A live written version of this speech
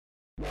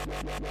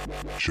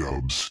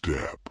Chub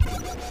Step.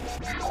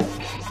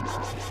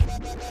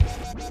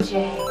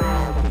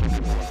 J-Ram.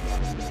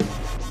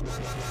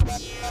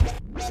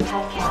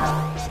 Pet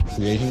Cow.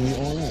 Creating the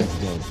oil of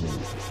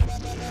judgment.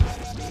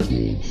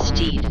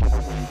 Steed.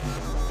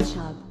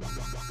 Chub.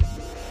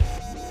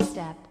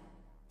 Step.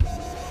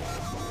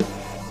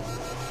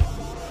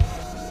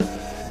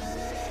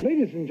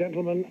 Ladies and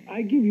gentlemen,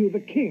 I give you the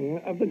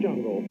king of the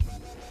jungle.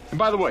 And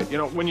by the way, you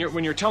know, when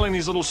you're telling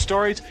these little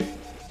stories,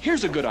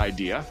 here's a good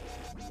idea.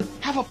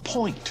 Have a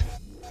point.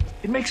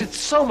 It makes it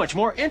so much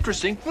more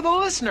interesting for the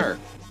listener.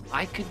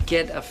 I could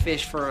get a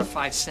fish for a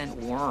 5-cent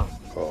worm.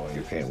 Oh,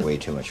 you're paying way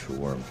too much for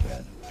worms,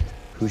 man.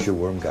 Who's your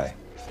worm guy?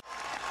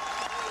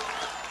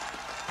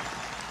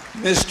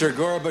 Mr.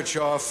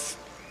 Gorbachev,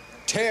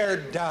 tear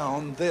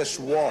down this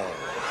wall.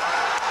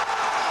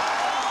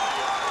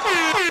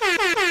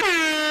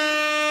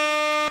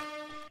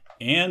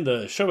 And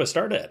the show has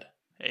started.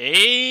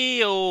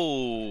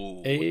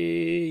 Ayo.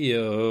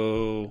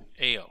 Ayo.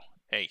 Ayo.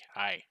 Hey,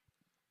 hi.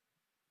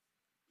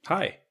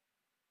 Hi.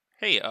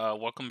 Hey,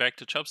 welcome back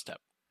to Chubstep.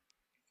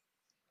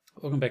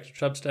 Welcome back to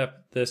Chubstep.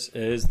 This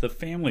is the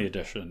family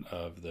edition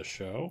of the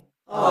show.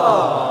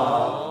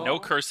 Aww. No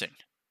cursing.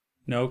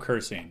 No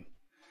cursing.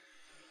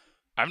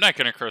 I'm not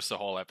going to curse the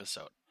whole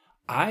episode.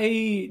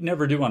 I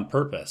never do on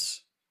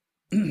purpose.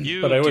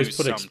 You but I always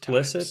do put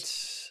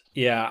explicit.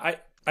 Yeah, I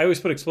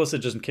always put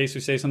explicit just in case we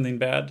say something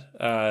bad.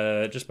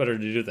 Just better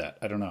to do that.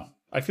 I don't know.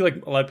 I feel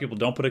like a lot of people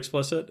don't put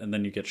explicit and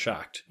then you get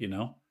shocked, you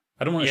know?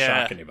 I don't want to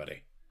shock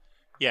anybody.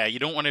 Yeah, you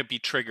don't want to be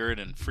triggered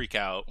and freak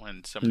out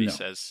when somebody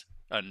says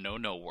a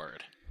no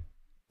word.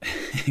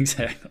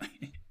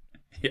 Exactly.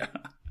 Yeah.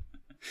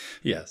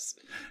 Yes,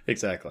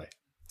 exactly.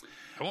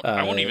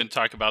 I won't even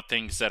talk about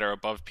things that are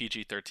above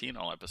PG-13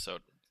 all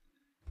episode.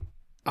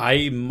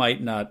 I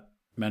might not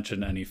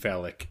mention any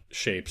phallic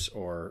shapes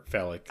or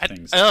phallic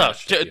things.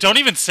 Don't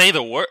even say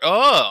the word.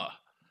 Oh,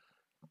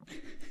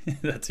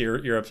 that's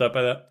you're upset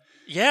by that?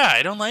 Yeah,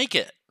 I don't like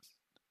it.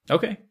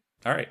 Okay,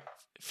 all right.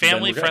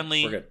 Family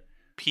friendly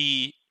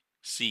PC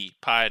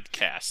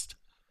podcast.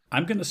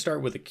 I'm going to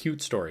start with a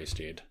cute story,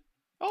 Steed.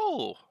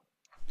 Oh,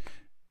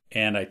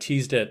 and I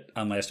teased it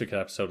on last week's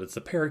episode. It's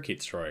the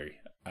parakeet story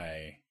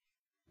I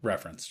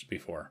referenced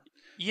before.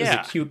 Yeah,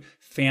 it's a cute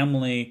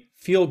family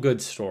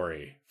feel-good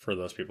story for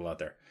those people out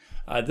there.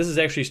 This is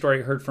actually a story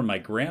I heard from my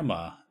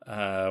grandma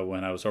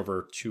when I was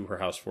over to her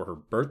house for her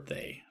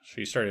birthday.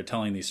 She started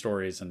telling these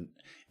stories, and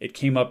it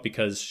came up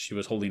because she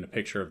was holding a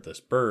picture of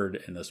this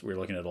bird. And we were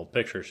looking at old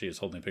pictures. She was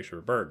holding a picture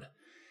of a bird.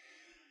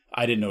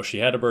 I didn't know she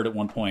had a bird at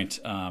one point.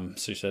 So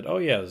she said, "Oh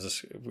yeah, there's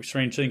this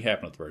strange thing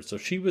happened with the bird." So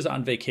she was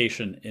on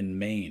vacation in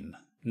Maine,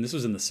 and this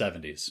was in the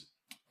 70s.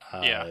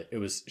 It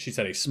was. She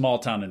said a small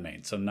town in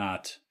Maine, so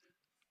not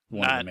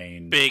one of the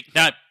main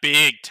not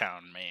big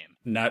town Maine,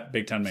 not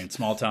big town Maine,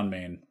 small town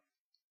Maine.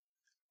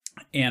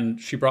 And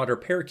she brought her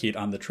parakeet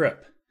on the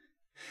trip,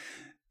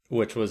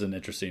 which was an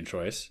interesting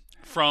choice.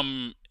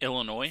 From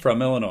Illinois?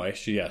 From Illinois.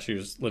 She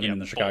was living in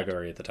the Chicago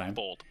area at the time.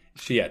 Bold.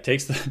 She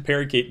takes the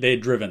parakeet. They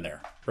had driven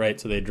there, right?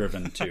 So they had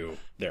driven to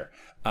there.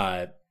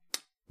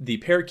 The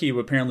parakeet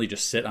would apparently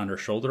just sit on her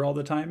shoulder all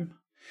the time,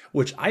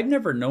 which I've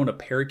never known a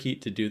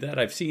parakeet to do that.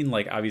 I've seen,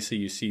 like, obviously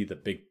you see the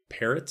big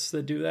parrots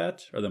that do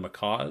that, or the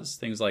macaws,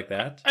 things like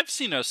that. I've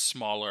seen a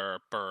smaller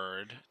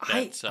bird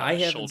that's I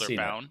haven't shoulder seen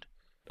bound.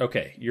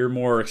 Okay, you're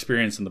more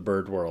experienced in the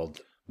bird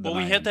world than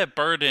we had that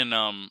bird in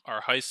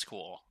our high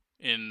school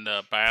in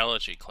the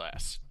biology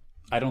class.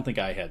 I don't think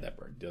I had that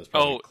bird.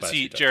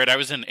 See, Jared, I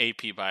was in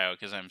AP Bio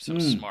because I'm so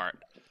smart.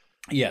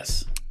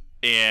 Yes.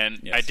 And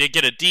yes. I did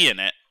get a D in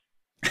it.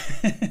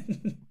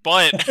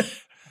 but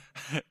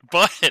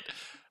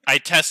I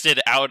tested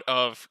out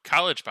of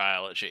college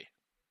biology.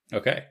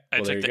 Okay.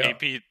 I took the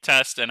AP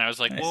test, and I was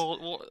like, nice.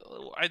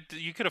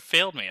 You could have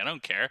failed me. I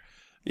don't care.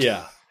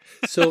 Yeah.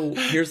 So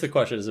here's the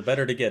question. Is it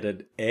better to get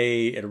an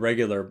A in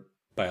regular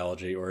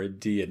biology or a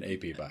D in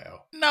AP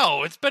Bio?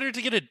 No, it's better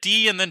to get a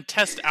D and then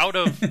test out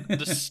of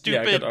the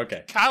stupid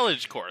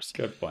college course.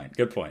 Good point.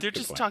 They're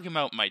just talking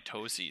about my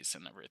toesies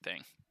and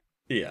everything.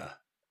 Yeah.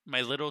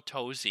 My little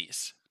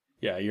toesies.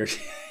 Yeah, your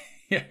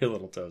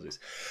little toesies.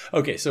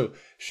 Okay, so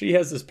she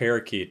has this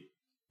parakeet,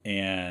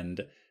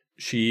 and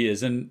she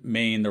is in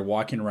Maine. They're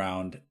walking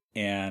around,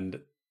 and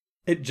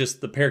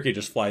the parakeet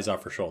just flies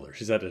off her shoulder.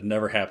 She said it had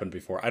never happened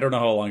before. I don't know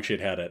how long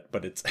she'd had it,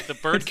 but it's... The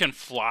bird can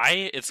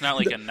fly? It's not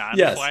like a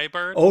non-fly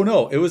bird? Oh,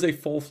 no. It was a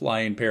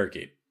full-flying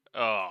parakeet.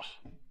 Oh.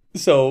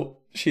 So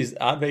she's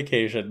on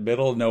vacation,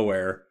 middle of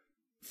nowhere,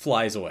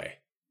 flies away.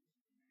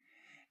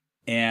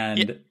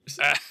 And,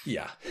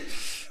 yeah.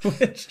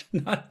 Which,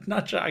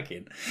 not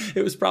shocking.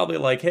 It was probably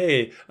like,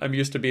 hey, I'm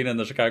used to being in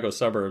the Chicago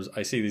suburbs.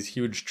 I see these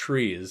huge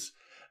trees.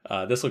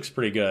 This looks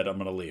pretty good. I'm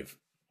going to leave.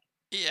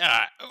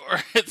 Yeah, or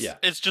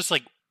it's just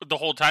like the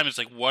whole time it's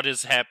like, what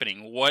is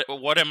happening?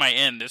 What am I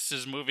in? This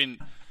is moving.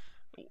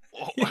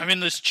 I'm in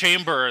this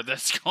chamber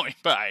that's going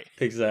by.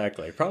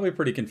 Exactly. Probably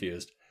pretty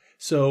confused.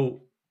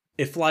 So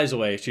it flies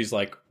away. She's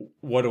like,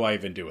 what do I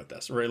even do with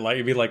this? Right? Like,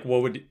 it'd be like,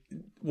 what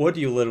do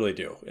you literally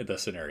do in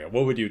this scenario?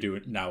 What would you do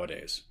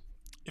nowadays?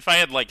 if I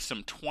had like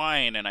some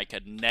twine and I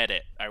could net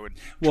it, I would.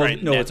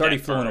 It's already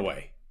flown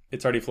away.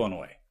 It's already flown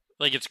away.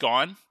 Like it's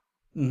gone.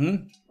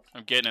 Mm-hmm.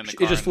 I'm getting in the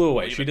car. It just flew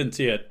away. She didn't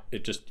see it.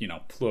 It just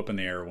flew up in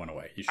the air and went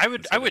away. I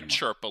would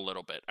chirp a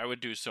little bit. I would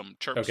do some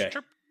chirps. Okay.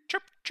 Chirp,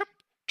 chirp, chirp,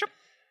 chirp,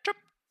 chirp.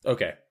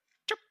 Okay.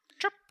 Chirp,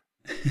 chirp.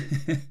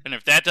 And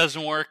if that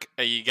doesn't work,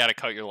 you got to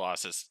cut your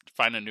losses.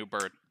 Find a new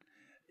bird.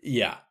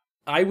 Yeah,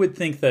 I would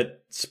think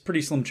that it's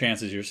pretty slim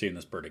chances you're seeing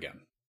this bird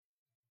again.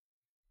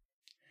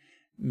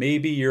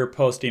 Maybe you're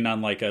posting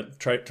on like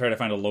try to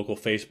find a local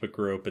Facebook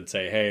group and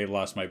say, "Hey,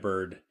 lost my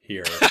bird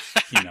here."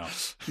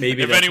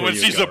 Maybe if that's anyone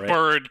sees a right?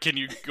 bird, can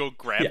you go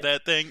grab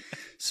that thing?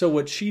 So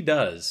what she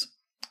does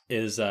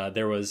is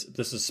this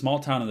is a small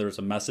town and there was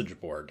a message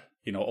board,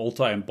 old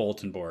time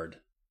bulletin board,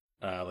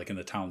 like in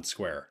the town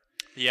square.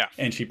 Yeah.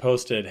 And she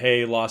posted,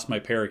 "Hey, lost my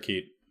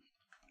parakeet.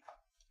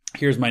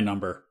 Here's my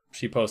number."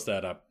 She posts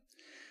that up.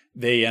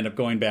 They end up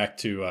going back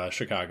to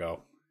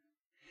Chicago,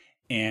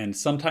 and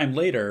sometime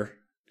later,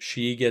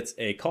 she gets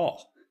a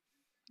call.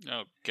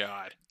 Oh,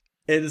 God.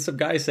 It is some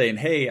guy saying,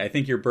 "Hey, I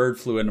think your bird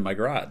flew into my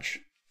garage."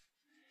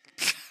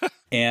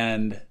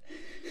 And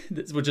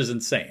which is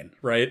insane,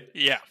 right?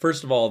 Yeah.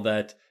 First of all,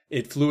 that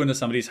it flew into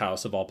somebody's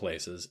house of all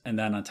places. And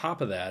then on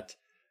top of that,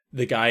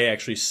 the guy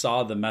actually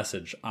saw the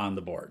message on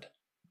the board.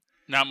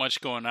 Not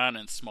much going on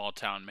in small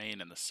town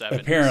Maine in the 70s.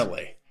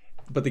 Apparently.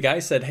 But the guy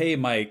said, "Hey,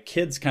 my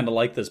kids kind of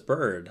like this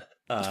bird.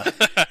 I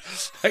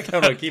kind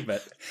of want to keep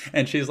it."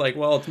 And she's like,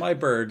 "Well, it's my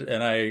bird.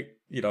 And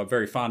I'm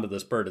very fond of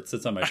this bird. It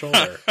sits on my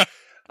shoulder.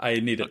 I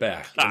need it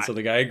back." And so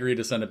the guy agreed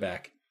to send it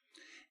back.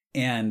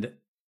 And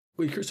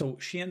so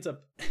she ends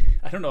up,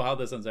 I don't know how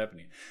this ends up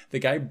happening. The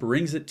guy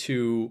brings it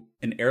to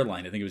an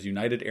airline. I think it was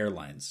United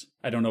Airlines.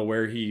 I don't know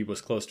where he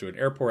was close to an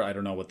airport. I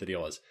don't know what the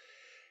deal is.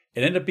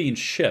 It ended up being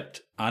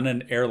shipped on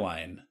an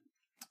airline,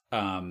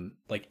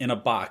 like in a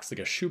box, like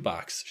a shoe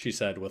box, she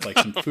said, with like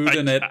some food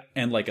in it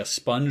and like a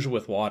sponge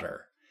with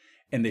water.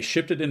 And they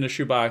shipped it in a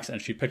shoebox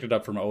and she picked it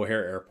up from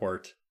O'Hare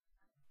Airport.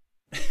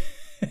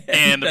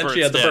 And the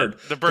bird's dead. Bird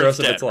the bird's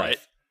dead, right?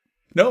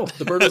 No,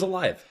 the bird was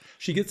alive.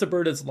 She gets the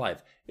bird, it's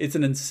alive. It's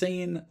an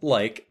insane,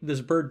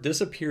 this bird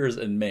disappears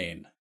in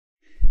Maine.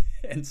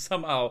 And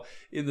somehow,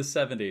 in the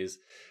 70s,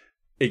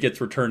 it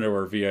gets returned to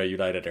her via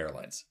United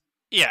Airlines.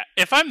 Yeah,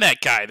 if I'm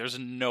that guy, there's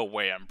no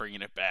way I'm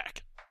bringing it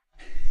back.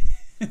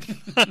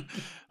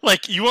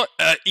 Like, you want,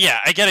 I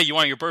get it, you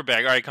want your bird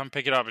back. All right, come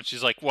pick it up. And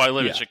she's like, "Well, I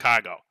live in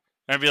Chicago."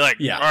 And I'd be like,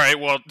 "All right,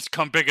 well, just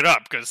come pick it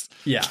up." Because,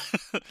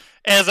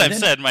 as I've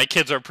said, my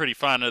kids are pretty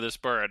fond of this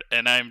bird,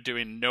 and I'm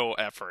doing no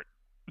effort.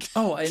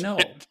 Oh, I know.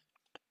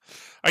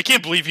 I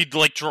can't believe he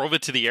drove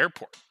it to the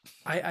airport.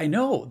 I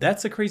know.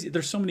 That's the crazy.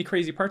 There's so many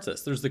crazy parts of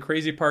this. There's the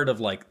crazy part of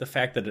the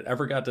fact that it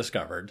ever got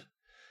discovered,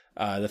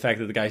 the fact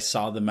that the guy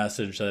saw the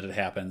message that it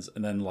happens,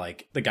 and then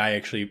the guy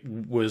actually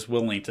was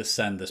willing to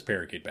send this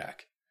parakeet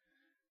back.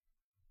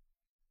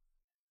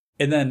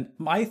 And then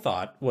my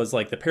thought was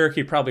the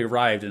parakeet probably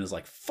arrived and was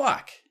like,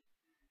 "Fuck!"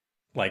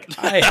 I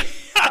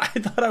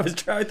thought I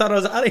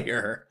was out of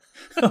here.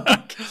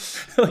 I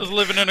was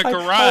living in a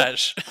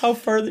garage. How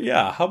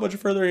much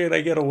further can I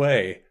get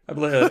away? I'm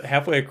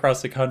halfway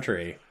across the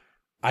country.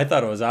 I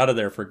thought I was out of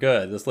there for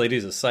good. This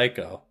lady's a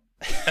psycho.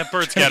 That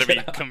bird's got to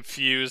be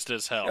confused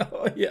as hell.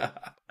 Oh, yeah.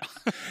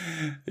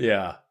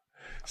 Yeah.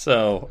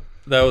 So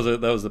that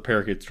was the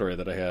parakeet story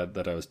that I had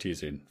that I was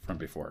teasing from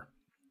before.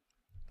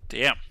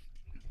 Damn.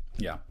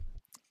 Yeah.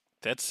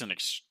 That's an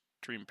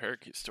extreme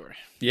parakeet story.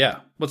 Yeah.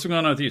 What's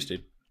going on with you,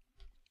 Steve?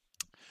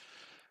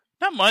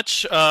 Not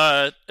much.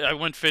 I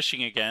went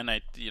fishing again.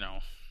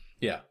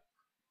 Yeah.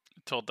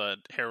 Told the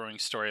harrowing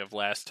story of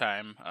last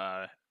time.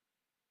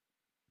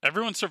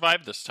 Everyone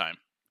survived this time.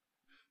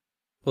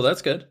 Well,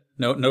 that's good.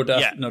 No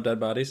death, no dead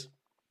bodies.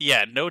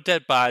 Yeah, no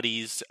dead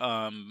bodies.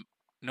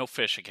 No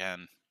fish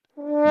again.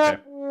 Okay.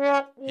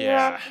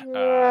 Yeah.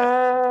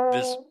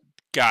 This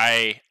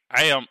guy,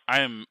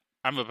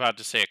 I'm about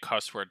to say a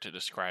cuss word to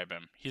describe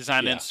him. He's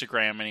on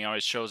Instagram and he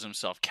always shows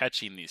himself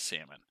catching these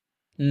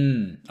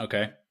salmon.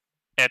 Okay.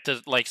 At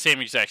the same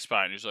exact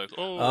spot, and he's like,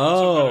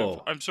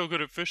 "Oh, I'm so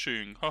good at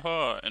fishing,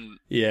 haha!" And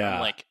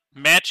I'm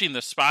matching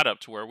the spot up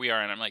to where we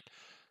are, and I'm like,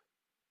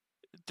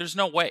 "There's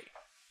no way."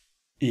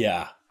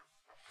 Yeah.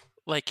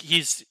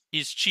 He's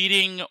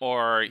cheating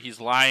or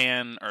he's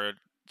lying or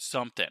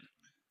something.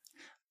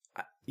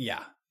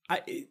 Yeah.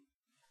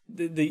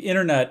 The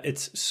internet,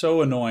 it's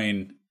so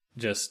annoying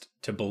just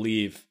to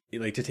believe,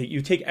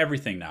 you take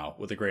everything now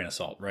with a grain of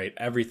salt, right?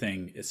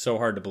 Everything is so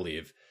hard to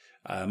believe.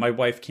 My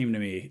wife came to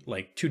me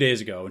 2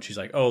 days ago and she's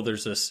like, "Oh,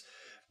 there's this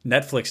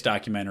Netflix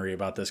documentary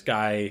about this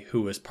guy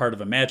who was part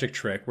of a magic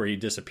trick where he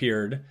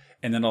disappeared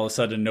and then all of a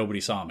sudden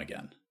nobody saw him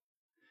again.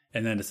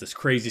 And then it's this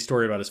crazy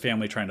story about his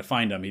family trying to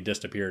find him. He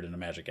disappeared in a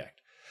magic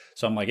act."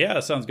 So I'm like, "Yeah,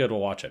 that sounds good.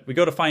 We'll watch it." We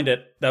go to find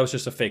it. That was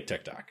just a fake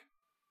TikTok.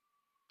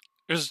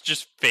 It was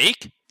just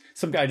fake?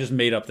 Some guy just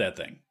made up that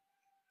thing.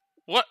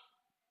 What?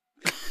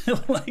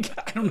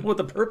 I don't know what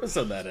the purpose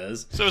of that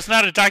is. So it's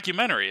not a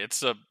documentary.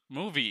 It's a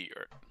movie.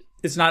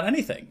 It's not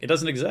anything. It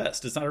doesn't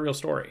exist. It's not a real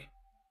story.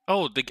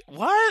 Oh,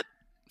 what?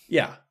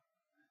 Yeah.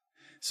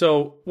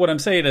 So what I'm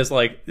saying is,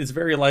 like, it's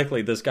very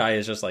likely this guy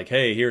is just like,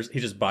 hey, he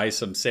just buys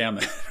some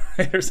salmon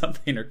right, or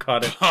something, or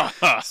caught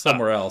it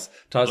somewhere else.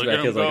 Tosses it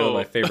back. He's like, oh,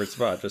 my favorite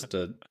spot, just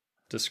to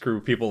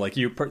screw people like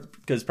you,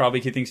 because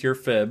probably he thinks you're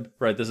fib,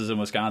 right? This is in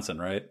Wisconsin,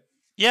 right?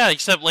 Yeah,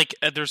 except like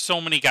there's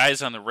so many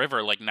guys on the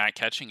river like not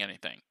catching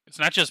anything. It's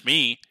not just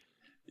me.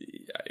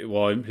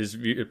 Well, he's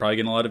probably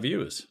getting a lot of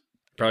views.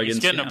 He's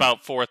getting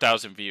about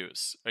 4,000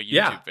 views a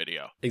YouTube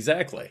video.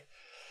 Exactly.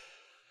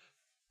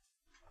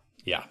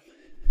 Yeah,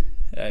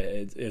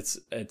 it's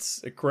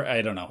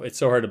I don't know. It's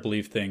so hard to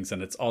believe things,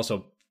 and it's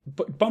also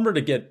bummer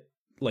to get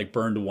like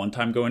burned one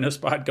time going to a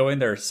spot, going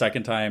there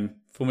second time.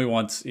 Fool me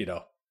once,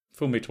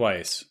 fool me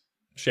twice.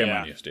 Shame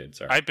on you, dude.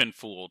 Sorry. I've been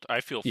fooled.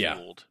 I feel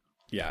fooled.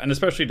 Yeah, and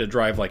especially to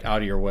drive like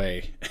out of your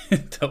way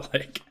to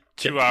like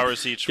 2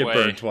 hours each way. Get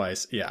burned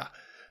twice. Yeah.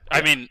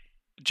 I mean,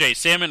 Jay,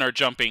 salmon are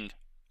jumping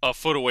a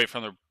foot away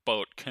from their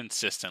boat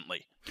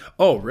consistently.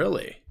 Oh,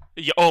 really?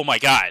 Yeah, oh my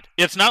God!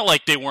 It's not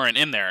like they weren't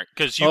in there,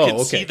 because you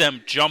can see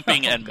them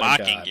jumping and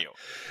mocking you.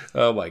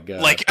 Oh my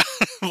God! Like,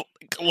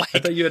 I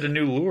thought you had a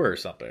new lure or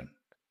something.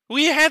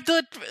 We had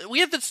the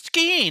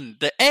skein,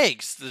 the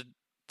eggs, the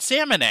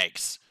salmon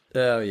eggs.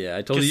 Oh yeah,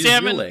 I told you to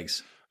use real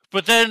eggs.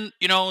 But then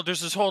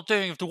there's this whole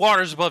thing: if the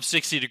water's above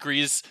 60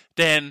 degrees,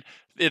 then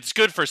it's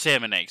good for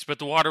salmon eggs. But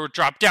the water would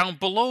drop down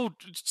below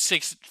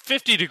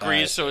 50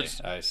 degrees, so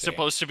it's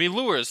supposed to be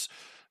lures.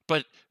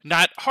 But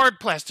not hard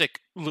plastic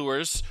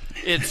lures.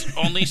 It's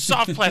only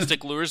soft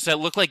plastic lures that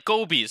look like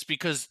gobies,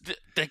 because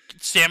the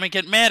salmon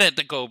get mad at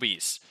the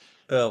gobies.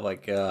 Oh my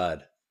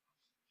God.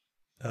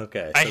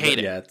 Okay. I hate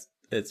it. Yeah,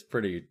 it's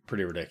pretty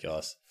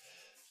ridiculous.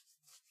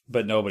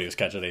 But nobody was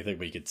catching anything,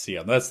 but you could see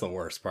them. That's the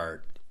worst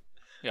part.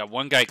 Yeah,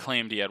 one guy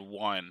claimed he had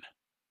one.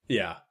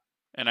 Yeah.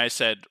 And I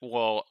said,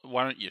 well,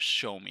 why don't you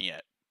show me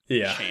it,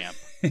 champ?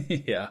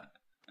 Yeah.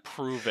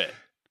 Prove it.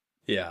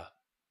 Yeah.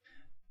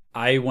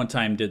 I one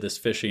time did this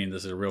fishing.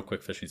 This is a real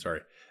quick fishing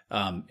story.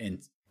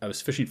 And I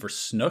was fishing for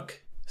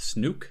snook.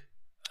 Snook,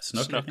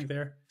 I think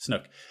there.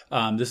 Snook.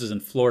 This is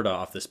in Florida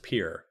off this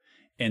pier.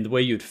 And the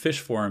way you'd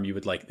fish for them, you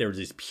would there were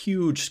these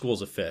huge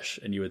schools of fish,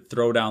 and you would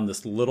throw down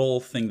this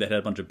little thing that had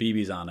a bunch of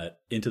BBs on it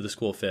into the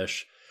school of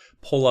fish,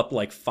 pull up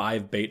like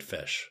 5 bait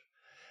fish.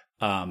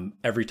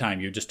 Every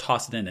time you just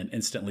toss it in, and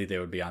instantly they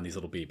would be on these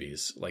little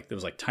BBs. Like there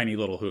was like tiny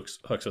little hooks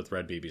with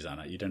red BBs on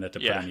it. You didn't have to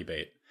put any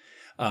bait.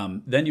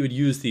 Then you would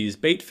use these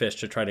bait fish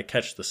to try to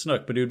catch the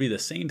snook, but it would be the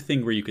same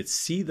thing where you could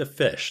see the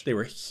fish. They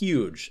were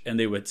huge, and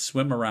they would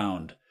swim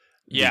around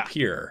the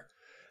pier.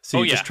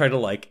 So you just try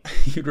to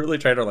you'd really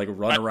try to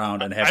run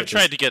around and have I've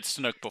tried to get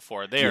snook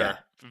before. They are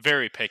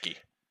very picky.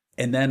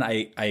 And then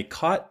I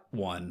caught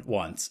one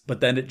once,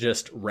 but then it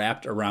just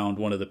wrapped around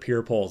one of the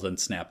pier poles and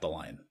snapped the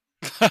line.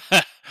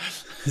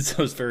 So it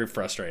was very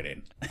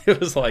frustrating. It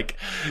was like,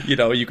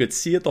 you could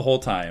see it the whole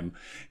time.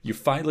 You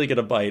finally get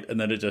a bite, and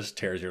then it just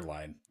tears your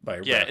line by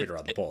wrapping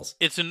around the poles.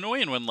 It's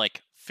annoying when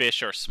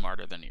fish are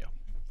smarter than you.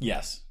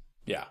 Yes.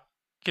 Yeah.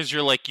 Because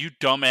you're like, you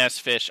dumbass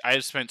fish. I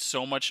have spent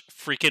so much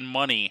freaking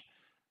money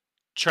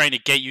trying to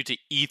get you to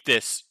eat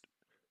this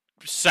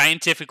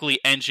scientifically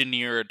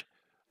engineered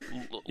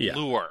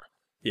lure.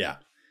 Yeah.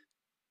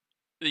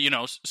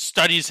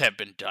 Studies have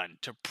been done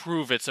to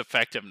prove its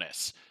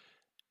effectiveness.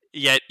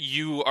 Yet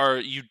you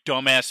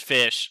dumbass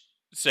fish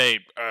say,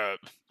 I'm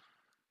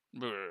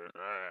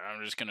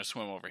just going to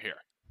swim over here.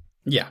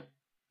 Yeah.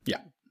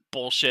 Yeah.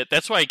 Bullshit.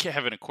 That's why I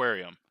have an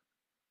aquarium.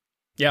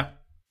 Yeah.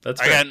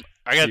 That's I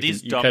got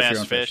these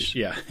dumbass fish.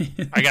 Yeah.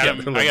 I got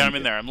them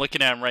in there. I'm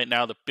looking at them right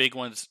now. The big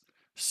one's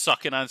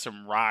sucking on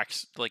some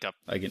rocks like a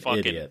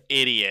fucking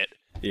idiot.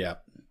 Yeah.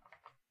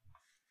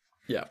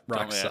 Yeah.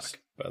 Rocks dumbass. Suck,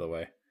 by the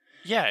way.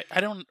 Yeah.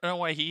 I don't know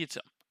why he eats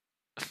them.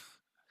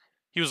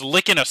 He was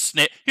licking a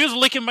snail. He was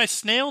licking my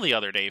snail the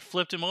other day. He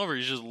flipped him over.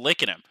 He's just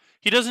licking him.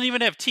 He doesn't even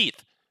have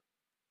teeth.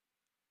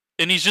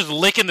 And he's just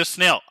licking the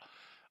snail.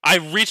 I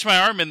reached my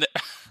arm and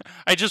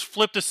I just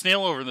flipped the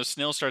snail over, and the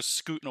snail starts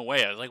scooting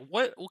away. I was like,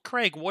 "What,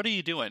 Craig? What are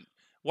you doing?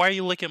 Why are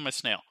you licking my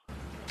snail?"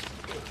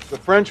 The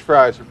French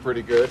fries are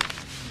pretty good.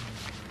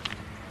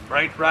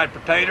 French fried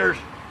potatoes?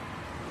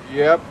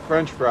 Yep,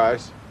 French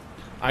fries.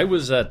 I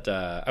was at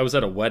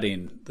a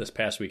wedding this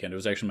past weekend. It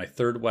was actually my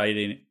third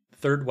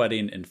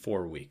wedding in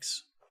 4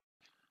 weeks.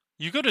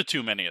 You go to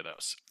too many of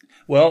those.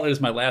 Well, it was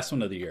my last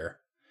one of the year,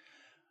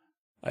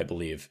 I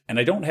believe. And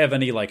I don't have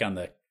any on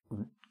the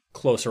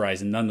close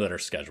horizon, none that are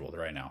scheduled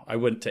right now. I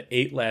went to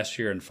 8 last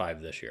year and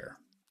 5 this year,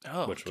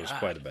 which was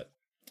quite a bit.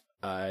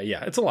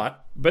 Yeah, it's a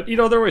lot, but they're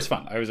always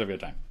fun. I always have a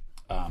good time.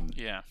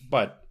 Yeah.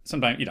 But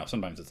sometimes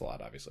it's a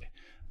lot, obviously.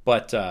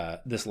 But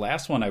this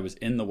last one, I was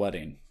in the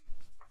wedding,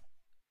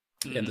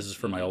 and this is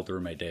for my old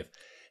roommate, Dave.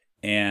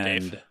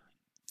 And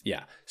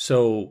yeah,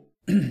 so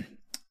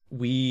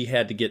we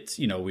had to get,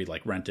 we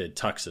rented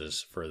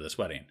tuxes for this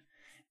wedding.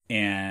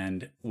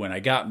 And when I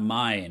got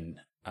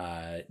mine,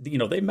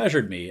 they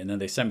measured me and then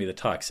they sent me the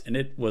tux, and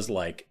it was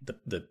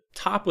the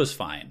top was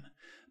fine,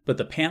 but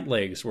the pant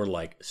legs were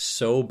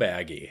so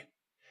baggy.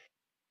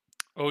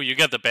 Oh, you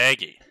got the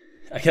baggy.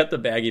 I got the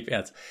baggy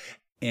pants.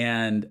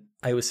 And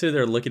I was sitting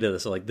there looking at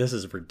this, like, this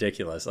is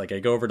ridiculous. Like, I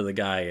go over to the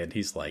guy and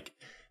he's like,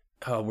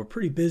 oh, we're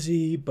pretty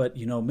busy, but,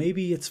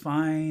 maybe it's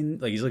fine.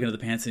 Like, he's looking at the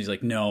pants and he's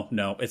like, no,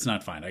 it's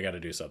not fine. I got to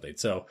do something.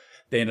 So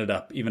they ended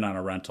up, even on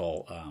a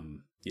rental,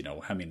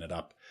 hemming it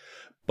up.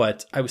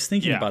 But I was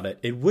thinking about it.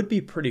 It would be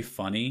pretty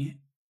funny,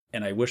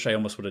 and I wish I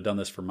almost would have done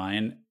this for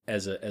mine,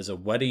 as a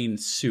wedding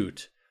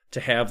suit, to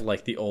have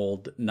like the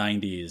old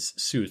 90s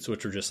suits,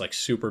 which were just like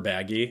super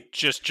baggy.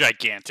 Just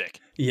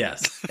gigantic.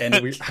 Yes. And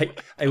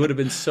I would have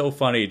been so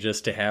funny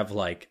just to have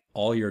like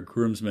all your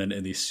groomsmen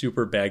in these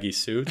super baggy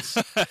suits,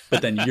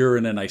 but then you're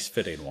in a nice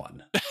fitting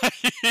one. I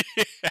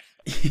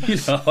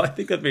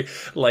think that'd be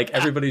like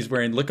everybody's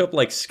wearing, look up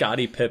like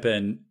Scottie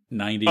Pippen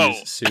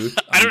 90s suit.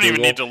 I don't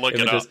even need to look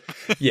it up.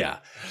 Yeah.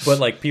 But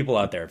like people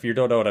out there, if you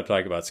don't know what I'm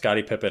talking about,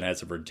 Scottie Pippen had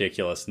some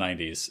ridiculous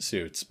 90s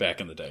suits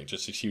back in the day.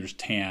 Just these huge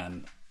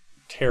tan,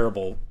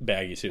 terrible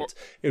baggy suits.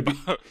 It would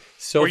be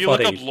so funny. Or you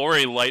look up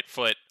Lori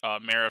Lightfoot,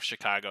 Mayor of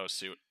Chicago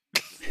suit.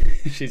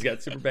 She's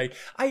got super baggy.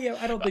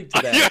 I don't think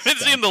to that You extent. haven't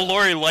seen the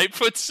Lori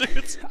Lightfoot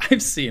suits?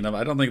 I've seen them.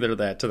 I don't think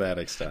they're to that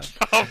extent.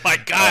 Oh my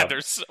God, they're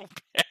so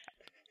bad.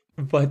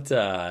 But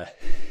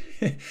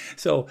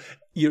so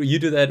you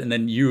do that, and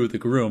then the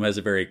groom, has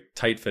a very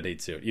tight fitting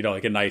suit.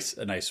 Like a nice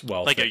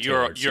well, like a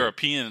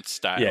European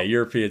style. Yeah,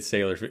 European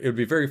sailor. It would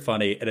be very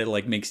funny, and it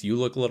like makes you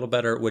look a little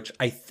better. Which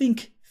I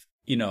think,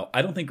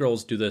 I don't think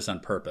girls do this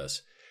on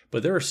purpose,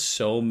 but there are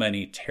so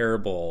many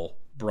terrible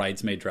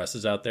bridesmaid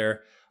dresses out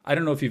there. I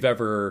don't know if you've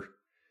ever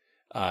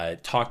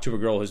talked to a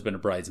girl who's been a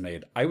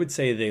bridesmaid. I would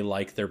say they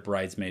like their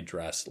bridesmaid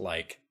dress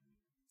like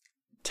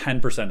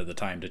 10% of the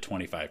time to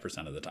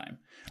 25% of the time.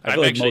 I've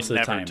actually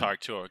never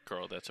talked to a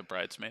girl that's a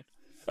bridesmaid.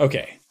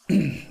 Okay.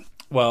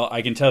 Well,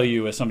 I can tell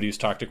you, as somebody who's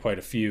talked to quite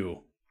a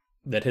few,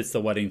 that hits the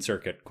wedding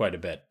circuit quite a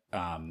bit.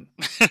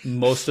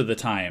 Most of the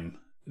time,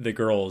 the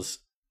girls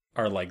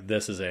are like,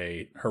 this is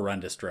a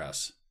horrendous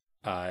dress,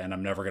 and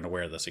I'm never going to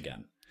wear this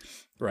again.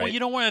 Right. Well, you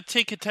don't want to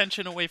take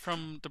attention away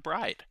from the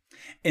bride.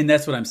 And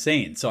that's what I'm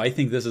saying. So I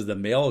think this is the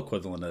male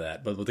equivalent of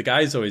that. But what the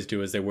guys always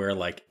do is they wear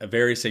like a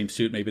very same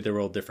suit. Maybe they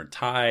wear a different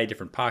tie,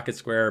 different pocket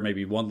square,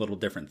 maybe one little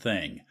different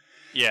thing.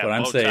 Yeah, what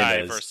I'm saying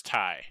tie versus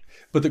tie.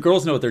 But the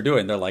girls know what they're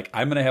doing. They're like,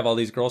 I'm going to have all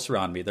these girls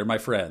surround me. They're my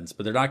friends,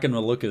 but they're not going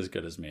to look as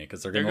good as me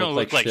because they're going to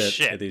look like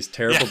shit in these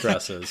terrible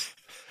dresses.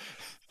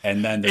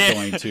 And then they're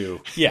going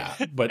to,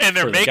 but and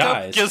their for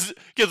makeup, the guys,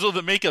 guess what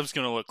the makeup's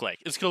going to look like?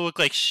 It's going to look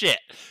like shit.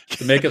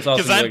 The makeup's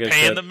also because I'm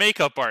paying the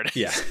makeup artist.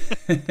 Yeah.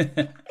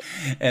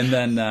 And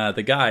then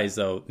the guys,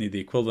 though, need the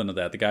equivalent of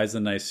that. The guys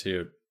in a nice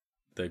suit,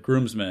 the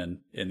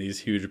groomsmen in these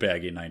huge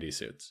baggy 90s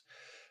suits.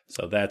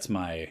 So that's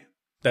my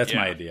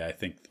idea. I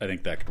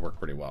think that could work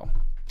pretty well.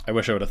 I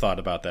wish I would have thought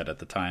about that at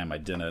the time. I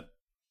didn't.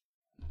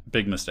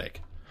 Big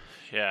mistake.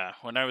 Yeah,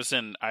 when I was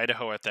in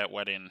Idaho at that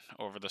wedding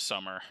over the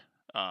summer,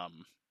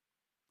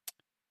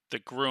 the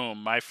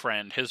groom, my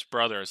friend, his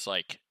brother is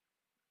like,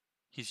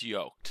 he's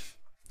yoked.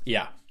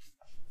 Yeah.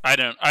 I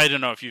don't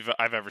know if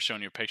I've ever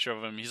shown you a picture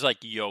of him. He's like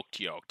yoked,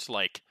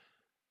 like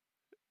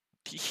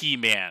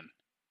He-Man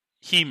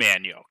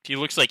yoked. He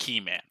looks like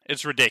He-Man.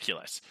 It's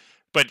ridiculous.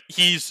 But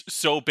he's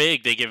so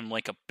big, they give him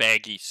like a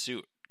baggy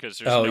suit because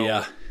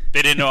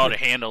they didn't know how to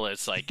handle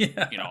his like,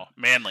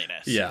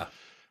 manliness. Yeah.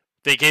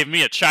 They gave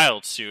me a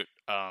child suit,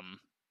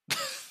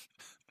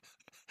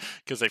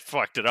 because they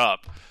fucked it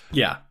up.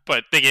 Yeah.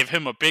 But they gave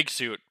him a big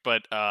suit.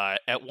 But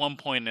at one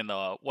point in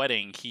the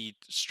wedding, he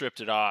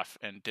stripped it off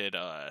and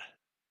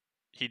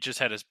he just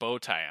had his bow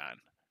tie on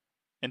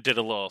and did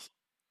a little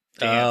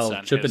dance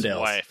on his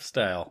wife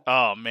style.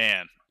 Oh,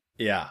 man.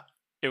 Yeah.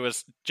 It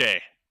was,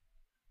 Jay,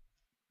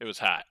 it was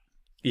hot.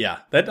 Yeah,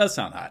 that does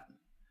sound hot.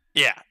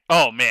 Yeah.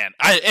 Oh, man.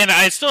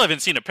 I still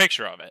haven't seen a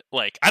picture of it.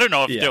 Like, I don't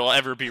know if they'll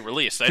ever be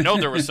released. I know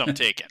there was some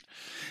taken.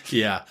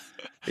 Yeah.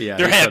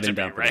 There had to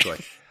be,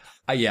 right?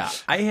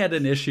 I had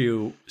an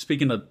issue,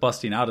 speaking of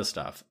busting out of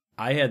stuff,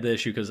 I had the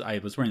issue because I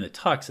was wearing the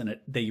tux, and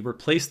they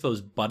replaced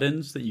those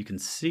buttons that you can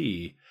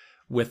see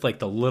with like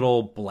the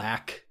little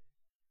black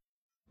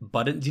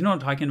buttons. Do you know what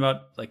I'm talking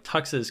about? Like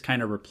tuxes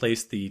kind of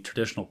replaced the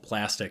traditional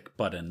plastic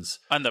buttons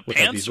on the with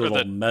pants, like these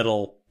little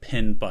metal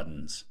pin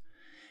buttons.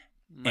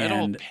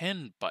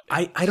 Pin buttons.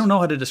 I don't know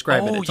how to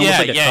describe it. It's almost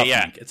like a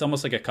cufflink. It's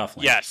almost like a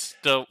cufflink. Yes,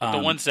 the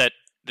ones that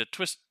the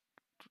twist.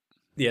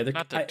 Yeah,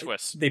 not the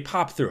twist. They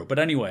pop through. But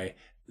anyway,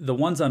 the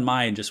ones on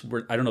mine just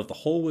were, I don't know if the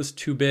hole was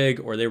too big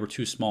or they were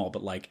too small,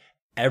 but like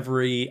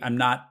I'm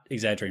not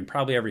exaggerating,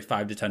 probably every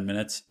 5 to 10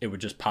 minutes, it would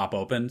just pop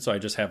open. So I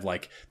just have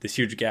like this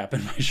huge gap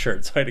in my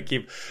shirt. So I had to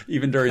keep,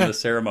 even during the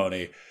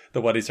ceremony,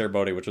 the wedding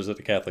ceremony, which was at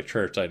the Catholic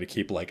church, I had to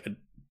keep like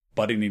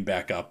buttoning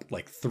back up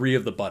like 3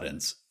 of the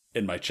buttons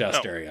in my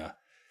chest area.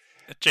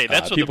 Jay,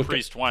 that's what the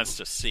priest wants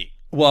to see.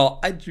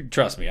 Well,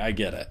 trust me, I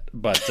get it.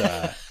 But,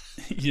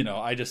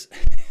 I just,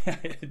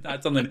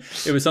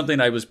 it was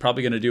something I was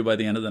probably going to do by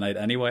the end of the night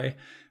anyway,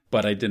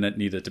 but I didn't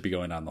need it to be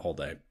going on the whole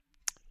day.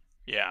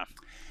 Yeah.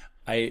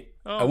 I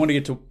want to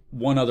get to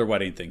one other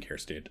wedding thing here,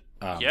 Steve.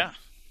 Yeah.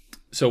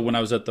 So when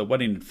I was at the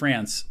wedding in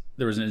France,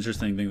 there was an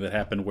interesting thing that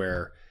happened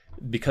where,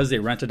 because they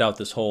rented out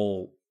this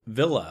whole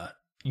villa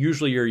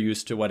usually you're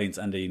used to weddings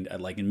ending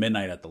at like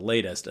midnight at the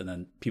latest, and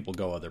then people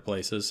go other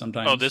places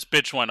sometimes. Oh, this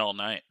bitch went all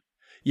night.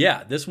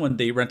 Yeah, this one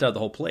they rent out the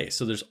whole place.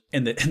 So there's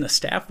and the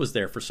staff was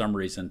there for some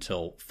reason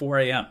till 4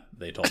 a.m.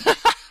 They told me.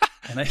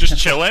 And I, just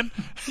chilling.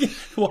 Yeah,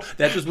 well,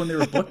 that was when they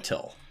were booked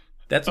till.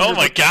 That's oh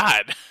my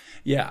god.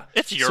 Yeah,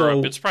 it's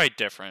Europe. So, it's probably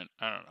different.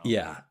 I don't know.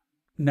 Yeah.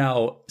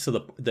 Now, so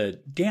the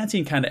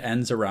dancing kind of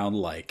ends around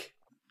like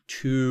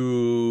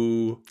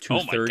 2:30.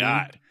 Oh my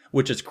god,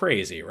 which is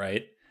crazy,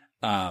 right?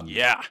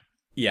 Yeah.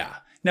 Yeah.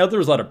 Now there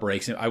was a lot of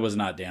breaks. I was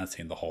not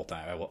dancing the whole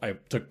time. I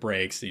took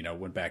breaks.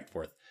 Went back and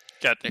forth.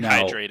 Got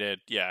hydrated,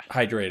 yeah.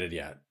 Hydrated,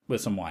 yeah, with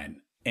some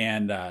wine.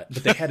 And but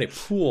they had a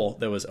pool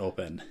that was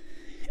open.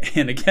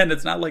 And again,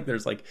 it's not like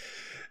there's like,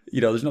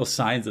 there's no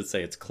signs that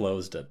say it's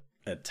closed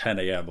at 10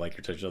 a.m. like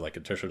a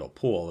traditional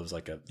pool. It was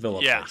like a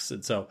villa place.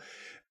 And so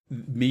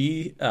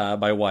me,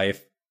 my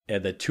wife,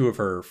 and the two of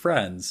her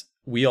friends,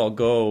 we all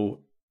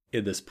go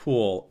in this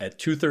pool at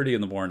 2:30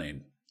 in the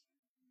morning.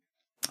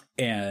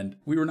 And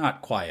we were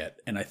not quiet.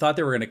 And I thought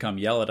they were going to come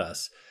yell at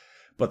us.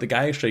 But the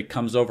guy actually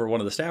comes over, one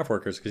of the staff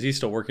workers, because he's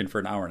still working for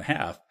an hour and a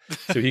half.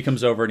 So he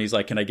comes over and he's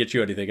like, "Can I get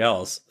you anything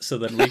else?" So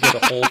then we get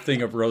a whole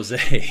thing of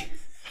rosé.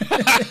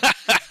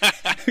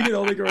 We get a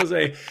whole thing of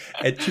rosé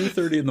at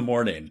 2:30 in the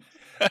morning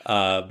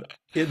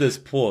in this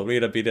pool. We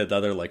ended up being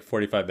another like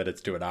 45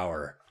 minutes to an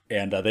hour.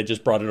 And they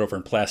just brought it over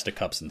in plastic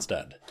cups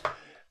instead.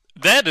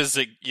 That is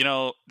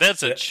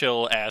that's a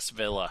chill ass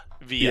villa.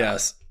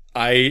 Yes.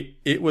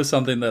 It was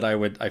something that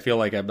I feel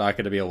like I'm not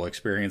going to be able to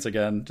experience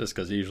again, just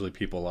because usually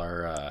people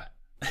are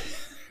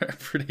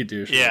pretty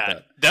douchey.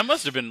 Yeah, that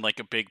must have been like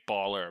a big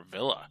baller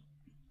villa.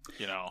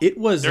 It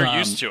was. They're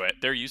used to it.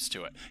 They're used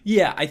to it.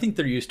 Yeah, I think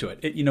they're used to it.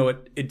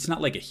 It's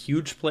not like a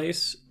huge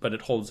place, but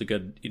it holds a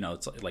good.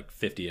 It's like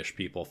 50-ish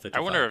people. 55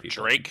 I wonder if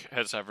people. Drake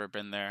has ever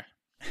been there.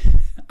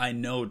 I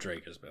know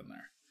Drake has been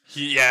there.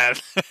 Yeah,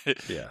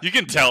 yeah. You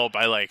can tell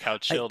by like how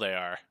chill they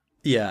are.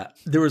 Yeah,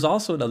 there was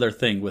also another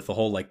thing with the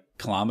whole like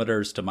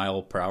kilometers to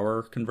mile per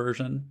hour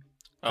conversion.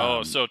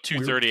 Oh, so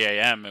 2:30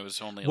 a.m. It was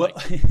only well,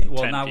 like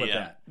 10 not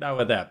PM. not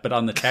with that. But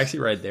on the taxi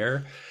ride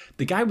there,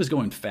 the guy was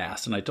going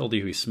fast, and I told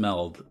you he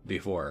smelled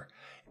before.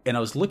 And I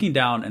was looking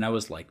down, and I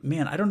was like,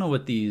 man, I don't know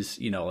what these,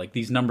 like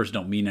these numbers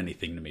don't mean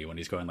anything to me when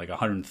he's going like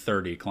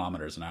 130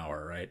 kilometers an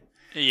hour, right?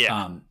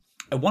 Yeah.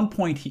 At one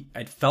point,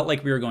 I felt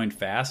like we were going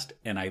fast,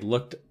 and I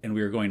looked, and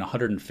we were going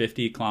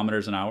 150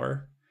 kilometers an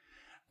hour.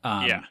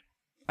 Yeah.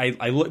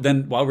 I look,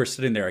 then while we're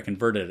sitting there, I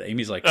converted it.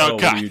 Amy's like, Oh,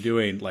 what are you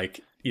doing?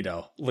 Like,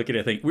 looking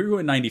at things. We were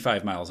going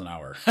 95 miles an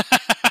hour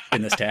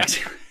in this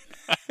taxi.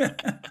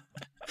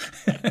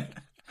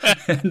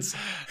 And so,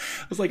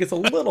 I was like, it's a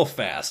little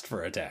fast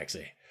for a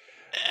taxi.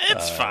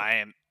 It's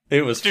fine.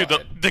 It was Dude,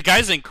 fine. The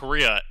guys in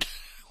Korea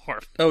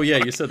Oh,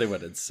 yeah, you said they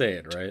went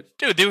insane, right?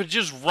 Dude, they would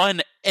just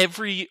run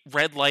every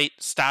red light,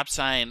 stop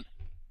sign.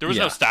 There was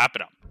no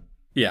stopping them.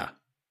 Yeah.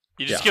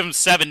 You just give them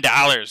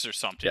 $7 or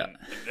something.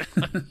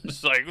 Yeah.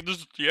 It's like,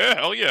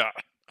 hell yeah.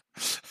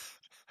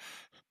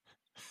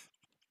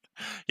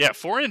 Yeah,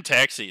 foreign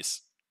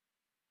taxis.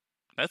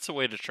 That's the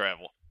way to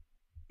travel.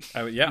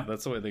 Yeah,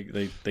 that's the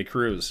way they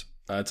cruise.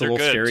 It's They're a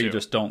little scary. too. You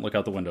just don't look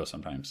out the window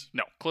sometimes.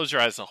 No, close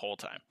your eyes the whole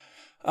time.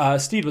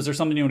 Steve, was there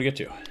something you want to get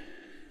to?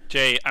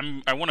 Jay,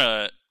 I want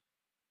to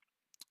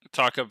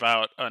talk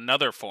about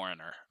another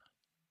foreigner.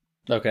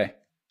 Okay.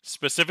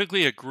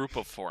 Specifically a group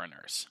of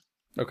foreigners.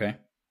 Okay.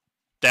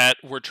 That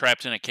were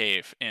trapped in a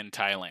cave in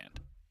Thailand.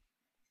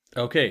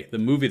 Okay, the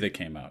movie that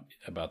came out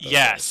about those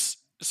Yes.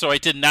 So I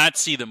did not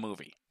see the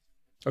movie.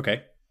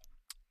 Okay.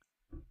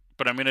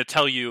 But I'm going to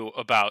tell you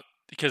about,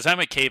 because I'm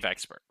a cave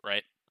expert,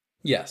 right?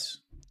 Yes.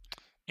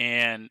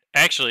 And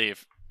actually,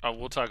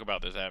 we'll talk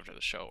about this after the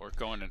show. We're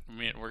going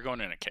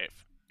in a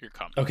cave. You're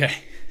coming. Okay.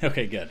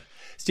 Okay, good.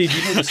 Steve,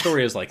 you know the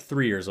story is like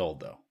 3 years old,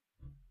 though.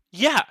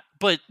 Yeah,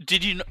 but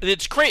did you know?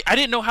 It's great. I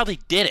didn't know how they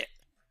did it.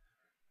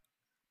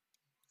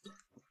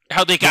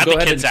 How they got go the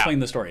ahead kids and explain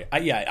out. the story.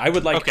 I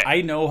would like. Okay.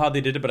 I know how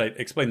they did it, but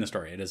explain the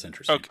story. It is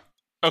interesting.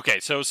 Okay.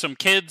 So some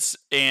kids,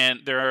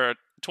 and there are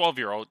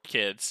 12-year-old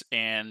kids,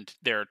 and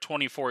their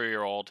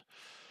 24-year-old,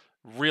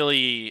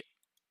 really,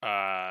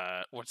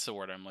 what's the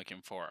word I'm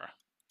looking for?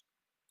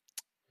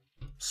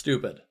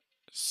 Stupid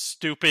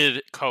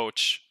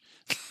coach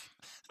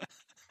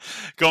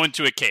go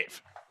into a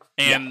cave,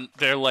 and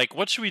they're like,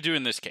 "What should we do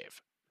in this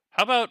cave?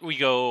 How about we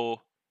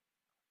go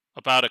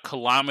about 1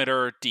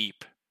 kilometer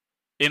deep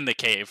in the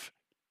cave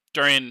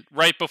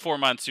right before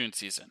monsoon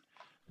season?"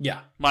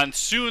 Yeah.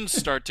 Monsoons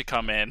start to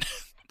come in,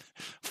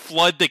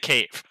 flood the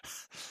cave.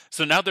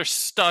 So now they're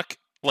stuck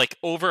like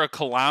over 1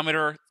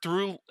 kilometer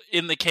through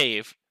in the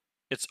cave.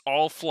 It's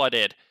all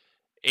flooded,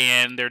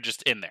 and they're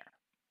just in there.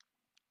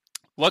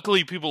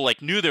 Luckily, people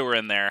knew they were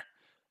in there,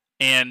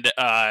 and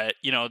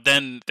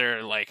then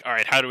they're like, "All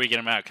right, how do we get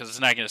them out? Because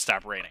it's not going to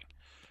stop raining."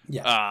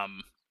 Yeah.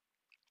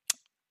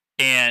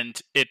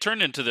 And it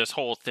turned into this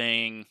whole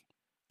thing.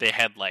 They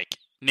had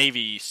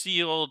Navy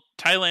SEAL,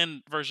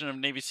 Thailand version of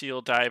Navy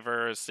SEAL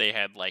divers. They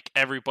had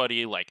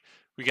everybody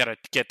we got to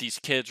get these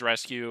kids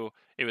rescue.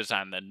 It was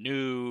on the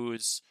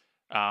news.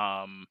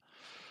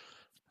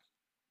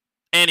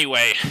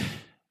 Anyway,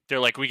 they're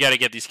like, we got to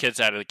get these kids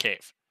out of the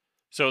cave.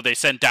 So they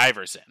send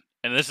divers in.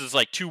 And this is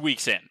like 2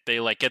 weeks in. They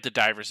like get the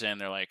divers in.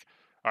 They're like,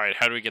 all right,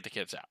 how do we get the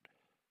kids out?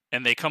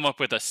 And they come up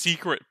with a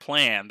secret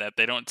plan that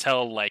they don't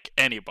tell like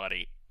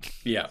anybody.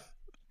 Yeah.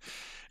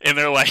 And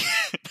they're like,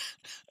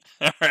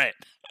 all right,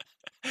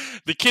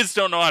 the kids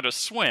don't know how to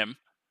swim.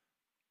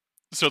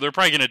 So they're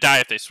probably going to die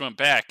if they swim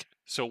back.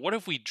 So what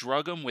if we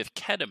drug them with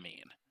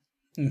ketamine?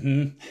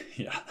 Mm-hmm.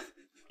 Yeah.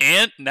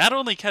 And not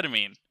only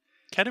ketamine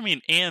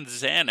and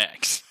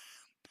Xanax.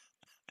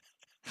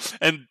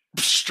 And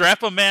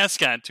strap a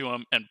mask onto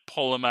them and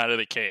pull them out of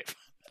the cave.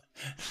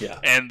 Yeah.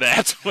 And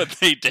that's what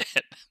they did.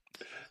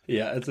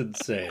 Yeah, it's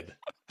insane.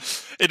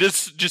 It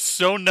is just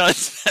so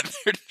nuts that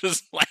they're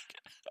just like...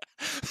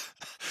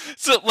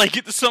 So, like,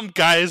 some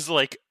guy's,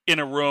 like, in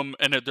a room,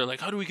 and they're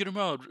like, how do we get him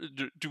out?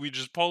 Do we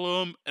just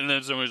pull him? And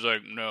then somebody's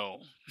like,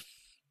 no.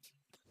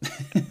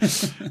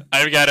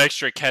 I've got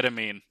extra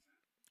ketamine.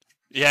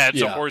 Yeah,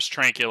 it's a horse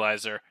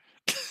tranquilizer.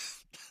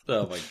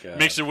 Oh, my God.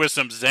 Mix it with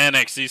some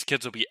Xanax, these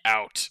kids will be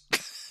out.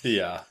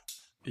 Yeah.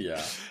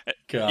 Yeah.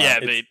 God, yeah,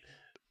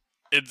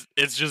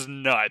 it's just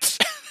nuts.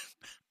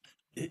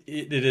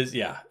 It is,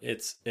 yeah.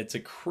 It's a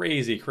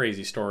crazy,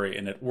 crazy story,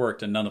 and it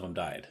worked, and none of them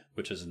died,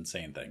 which is an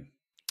insane thing.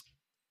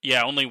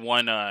 Yeah, only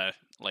one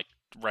like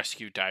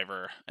rescue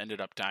diver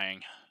ended up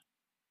dying.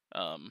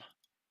 But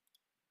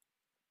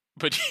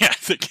yeah,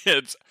 the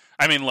kids.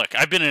 I mean, look,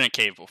 I've been in a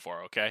cave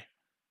before. Okay,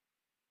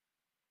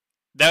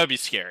 that would be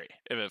scary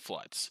if it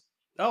floods.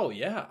 Oh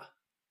yeah,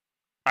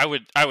 I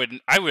would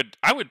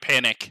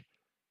panic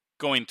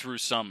going through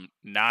some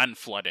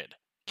non-flooded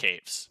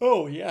caves.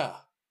 Oh yeah.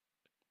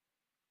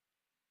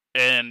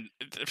 And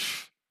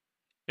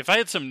if I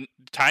had some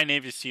Thai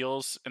Navy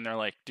SEALs and they're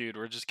like, dude,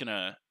 we're just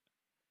gonna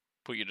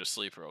put you to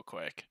sleep real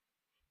quick.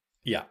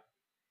 Yeah.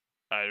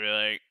 I'd be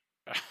like,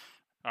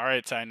 all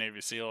right, Thai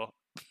Navy SEAL.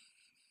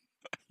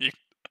 You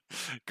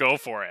go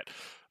for it.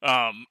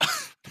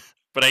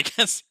 But I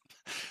guess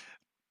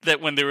that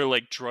when they were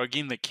like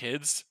drugging the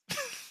kids,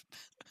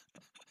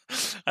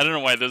 I don't know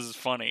why this is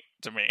funny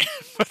to me,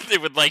 but they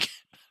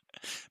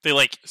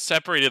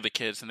separated the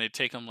kids and they'd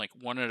take them like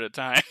one at a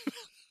time.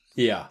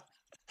 Yeah.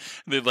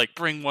 They'd like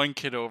bring one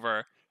kid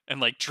over and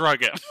like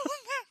drug him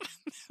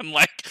and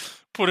like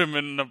put him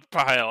in a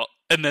pile,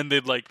 and then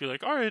they'd like be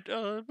like, all right,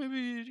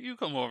 maybe you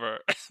come over.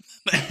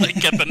 And like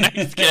get the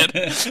next kid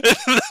and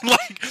then,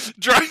 like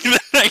drug the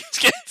next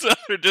kid so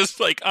they're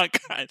just like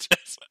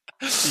unconscious.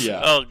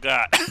 Yeah. Oh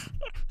God.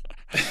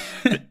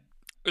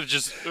 It's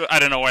just, I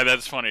don't know why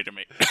that's funny to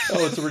me.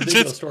 Oh, it's a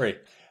ridiculous story.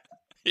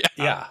 Yeah.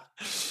 Yeah.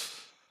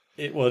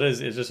 It is.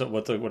 It's just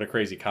what a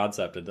crazy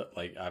concept. And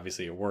like,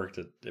 obviously, it worked.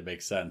 It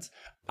makes sense.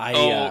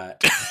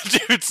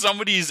 Dude,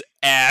 somebody's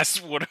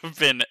ass would have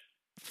been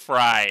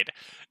fried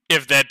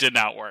if that did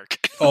not work.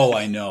 Oh,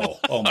 I know.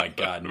 Oh my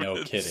God,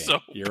 no kidding. So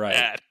you're right.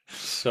 bad.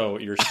 So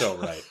you're so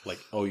right. Like,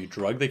 oh, you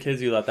drugged the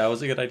kids. You thought that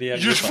was a good idea.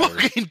 You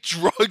fucking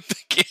drugged the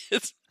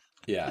kids.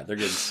 Yeah, they're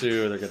getting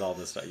sued. They're getting all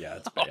this stuff. Yeah,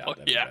 it's bad.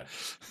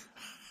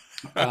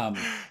 Yeah.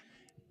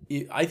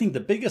 I think the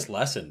biggest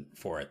lesson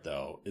for it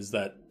though is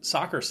that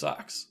soccer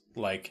sucks.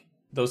 Like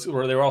they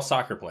were all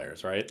soccer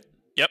players, right?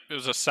 Yep, it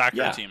was a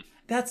soccer team.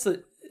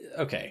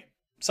 Okay.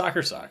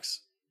 Soccer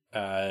sucks.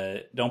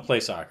 Don't play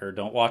soccer.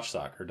 Don't watch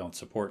soccer. Don't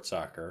support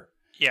soccer.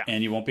 Yeah,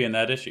 and you won't be in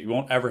that issue. You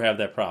won't ever have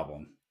that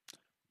problem.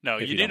 No,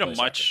 you need a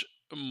much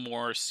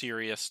more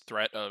serious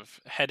threat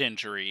of head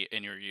injury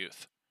in your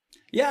youth.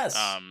 Yes.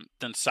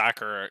 Than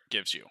soccer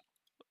gives you.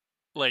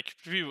 Like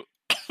people,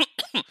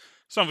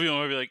 some people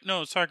might be like,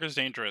 "No, soccer's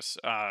dangerous."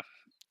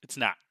 It's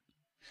not.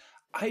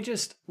 I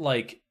just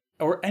like,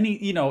 or any,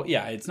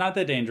 it's not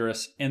that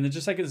dangerous, and it's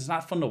just like it's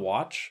not fun to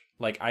watch.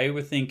 Like I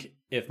would think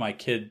if my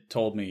kid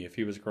told me, if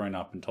he was growing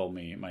up and told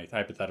me, my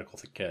hypothetical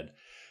kid,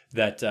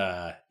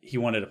 that he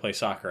wanted to play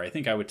soccer, I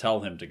think I would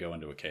tell him to go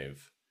into a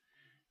cave.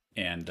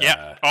 And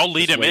I'll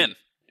lead him in.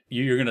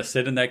 You're going to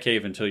sit in that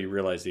cave until you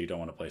realize that you don't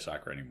want to play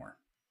soccer anymore.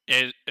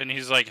 And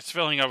he's like, it's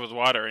filling up with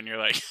water, and you're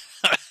like,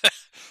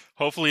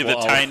 hopefully the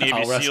Thai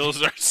Navy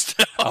SEALs are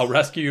still. I'll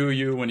rescue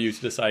you when you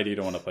decide you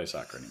don't want to play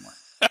soccer anymore.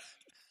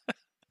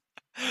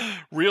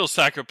 Real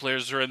soccer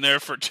players were in there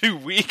for 2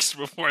 weeks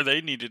before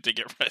they needed to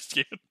get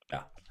rescued.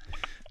 Yeah,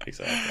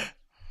 exactly.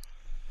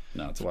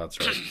 No, it's a wild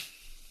story.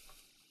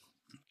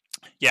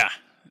 Yeah,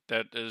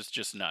 that is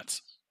just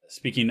nuts.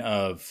 Speaking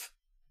of,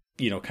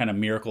 kind of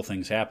miracle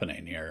things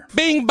happening here.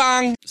 Bing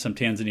bang! Some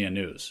Tanzania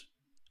news.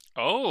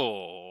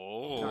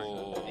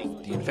 Oh.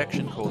 The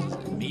infection causes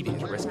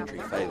immediate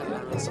respiratory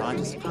failure, and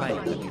scientists claim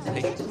that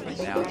mutations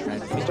are now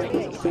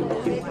transmitted.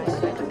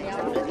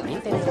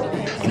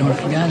 You know what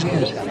Fugazi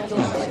is?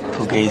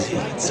 Fugazi,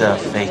 it's a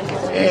fake.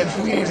 Yeah,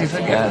 Fugazi,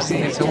 Fugazi,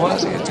 it's a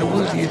wazi, it's a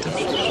woozy, it's a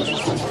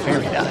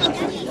fairy dust.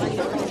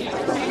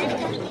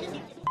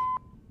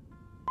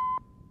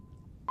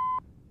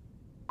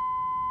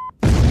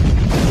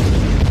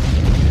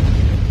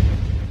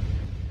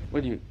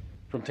 What are you,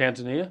 from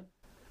Tanzania?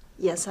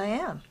 Yes, I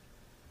am.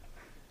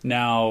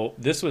 Now,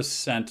 this was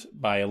sent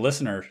by a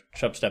listener,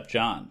 Chubstep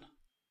John.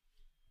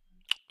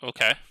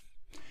 Okay.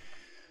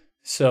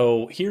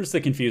 So here's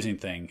the confusing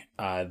thing.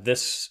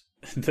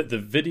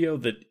 The video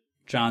that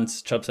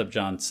Chubstep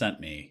John sent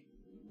me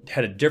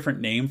had a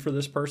different name for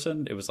this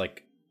person. It was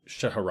like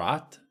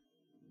Shaharat.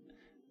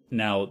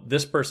 Now,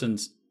 this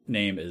person's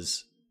name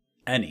is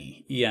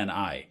Eni,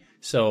 E-N-I.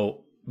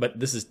 So, but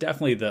this is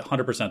definitely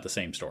 100% the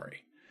same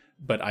story.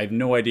 But I have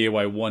no idea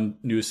why one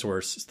news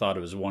source thought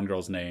it was one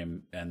girl's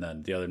name, and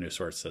then the other news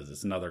source says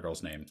it's another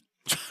girl's name.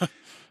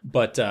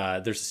 But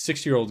there's a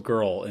 6-year-old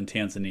girl in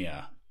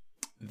Tanzania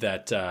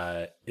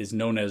that is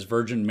known as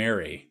Virgin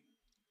Mary.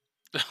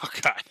 Oh,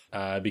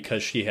 God.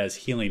 Because she has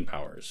healing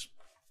powers.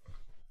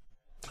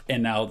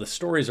 And now the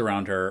stories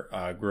around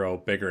her grow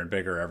bigger and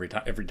bigger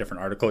every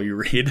different article you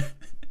read.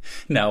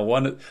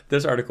 Now,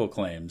 this article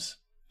claims,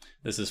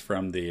 this is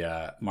from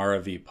the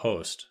Maravi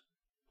Post,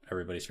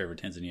 everybody's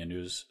favorite Tanzania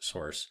news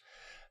source,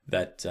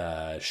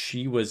 that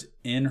she was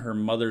in her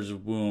mother's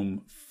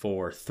womb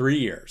for 3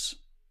 years.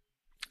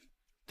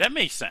 That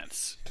makes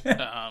sense.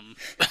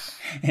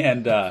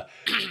 And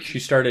she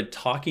started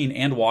talking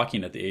and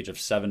walking at the age of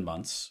 7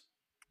 months.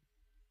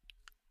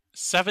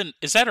 7?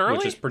 Is that early?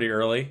 Which is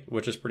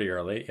pretty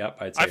early. Yep,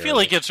 I'd say I feel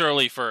like it's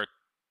early for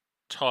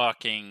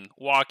talking,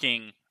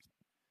 walking.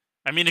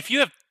 I mean, if you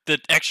have the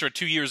extra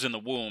 2 years in the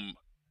womb,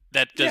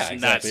 that does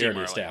not seem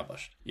early.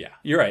 Established. Yeah,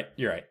 you're right.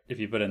 If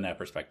you put it in that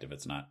perspective,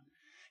 it's not.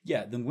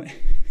 Yeah, then when...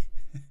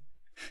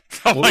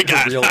 Oh my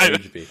God. Real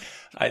age be?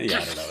 I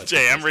don't know.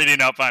 Jay, I'm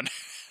reading up on...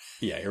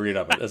 Yeah, you're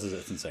reading up on this.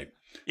 It's insane.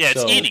 Yeah,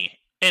 it's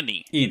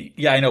Eni.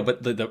 Yeah, I know,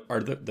 but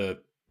the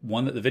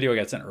one that the video I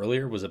got sent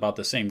earlier was about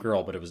the same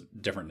girl, but it was a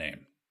different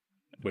name,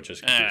 which is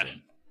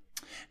confusing.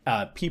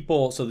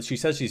 So she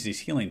says she's these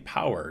healing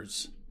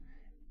powers,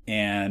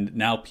 and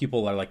now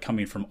people are like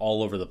coming from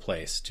all over the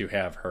place to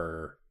have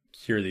her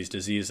cure these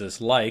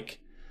diseases like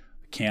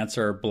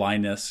cancer,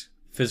 blindness,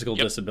 physical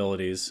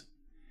disabilities,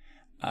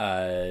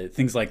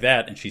 things like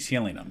that, and she's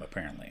healing them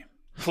apparently.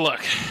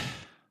 Look.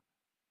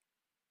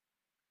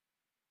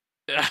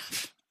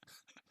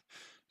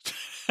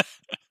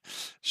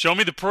 Show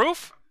me the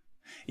proof?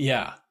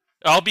 Yeah.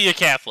 I'll be a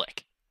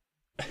Catholic.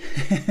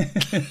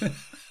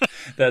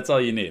 That's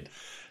all you need.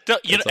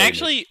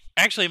 Actually,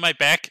 my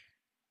back,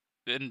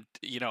 and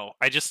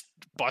I just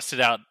busted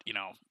out,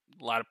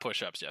 a lot of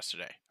push-ups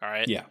yesterday. All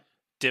right. Yeah.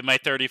 Did my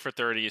 30 for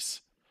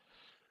 30s.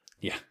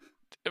 Yeah.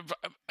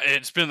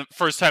 It's been the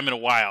first time in a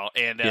while,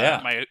 and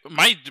my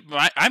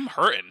I'm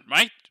hurting.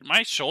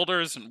 My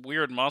shoulders and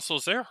weird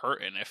muscles, they're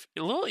hurting. If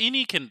little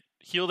Eni can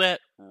heal that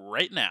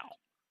right now,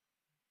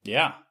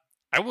 yeah,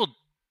 I will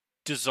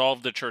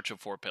dissolve the Church of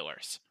Four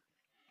Pillars.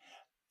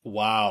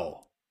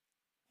 Wow.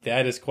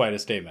 That is quite a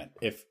statement.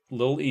 If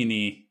Lil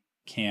Eni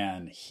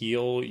can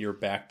heal your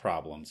back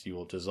problems, you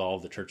will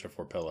dissolve the Church of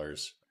Four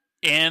Pillars.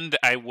 And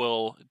I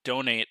will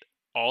donate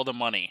all the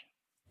money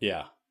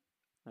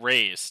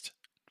raised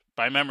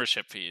by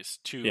membership fees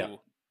to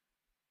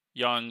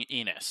young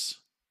Enos.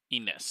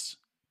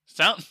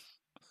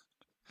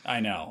 I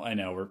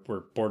know. We're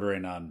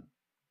bordering on.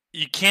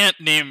 You can't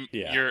name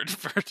you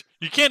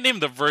can't name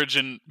the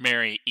Virgin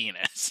Mary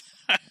Enos.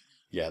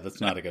 Yeah,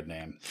 that's not a good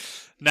name.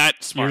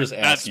 Not smart.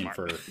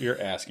 You're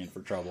asking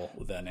for trouble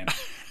with that name.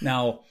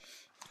 Now,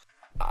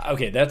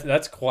 okay,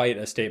 that's quite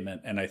a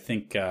statement, and I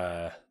think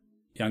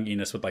young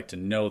Enos would like to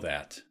know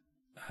that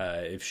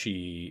if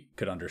she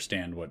could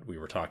understand what we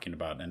were talking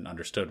about and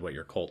understood what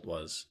your cult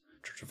was,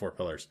 Church of Four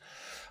Pillars.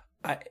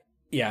 I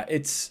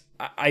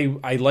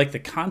like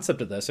the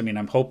concept of this. I mean,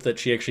 I'm hope that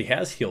she actually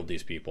has healed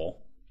these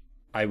people.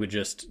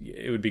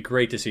 It would be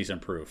great to see some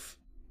proof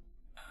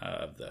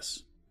of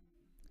this.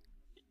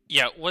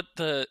 Yeah, what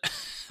the...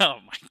 Oh,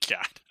 my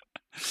God.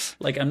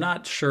 Like, I'm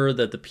not sure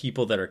that the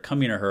people that are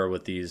coming to her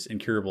with these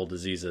incurable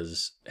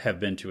diseases have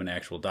been to an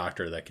actual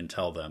doctor that can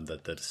tell them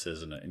that this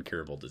is an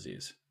incurable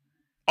disease.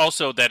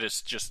 Also, that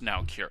is just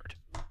now cured.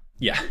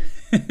 Yeah.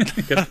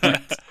 Good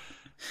point.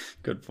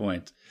 Good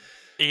point.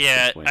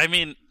 Yeah, Good point. I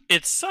mean,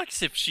 it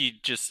sucks if she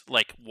just,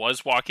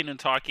 was walking and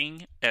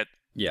talking at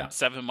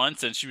 7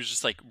 months and she was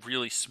just,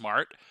 really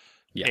smart.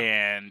 Yeah.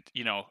 And,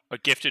 a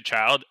gifted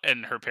child,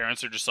 and her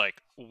parents are just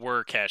like,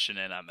 we're cashing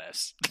in on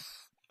this.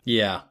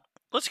 Yeah.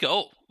 Let's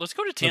go. Let's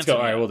go to Tanzania. Let's go.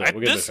 All right, we'll do it.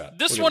 We'll give it a shot.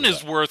 This one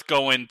is worth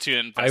going to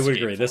investigate. I would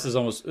agree. This is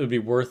it would be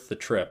worth the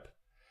trip.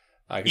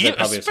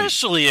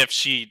 Especially if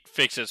she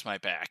fixes my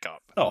back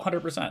up. Oh,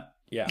 100%.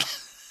 Yeah.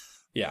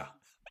 Yeah.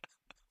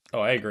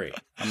 Oh, I agree.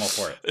 I'm all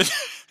for it.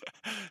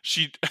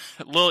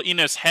 Lil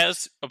Enos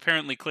has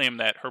apparently claimed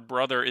that her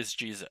brother is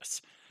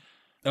Jesus.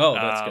 Oh,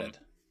 that's good.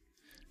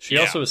 She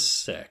also is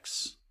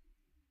 6.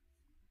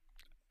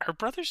 Her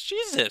brother's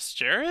Jesus,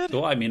 Jared.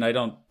 Well, I mean, I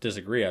don't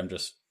disagree. I'm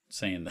just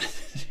saying that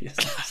she is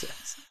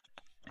 6.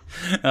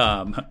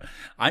 I'm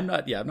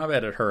not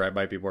mad at her. I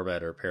might be more mad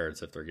at her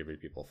parents if they're giving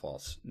people a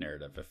false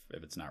narrative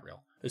if it's not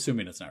real.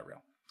 Assuming it's not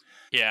real.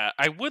 Yeah,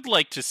 I would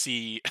like to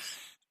see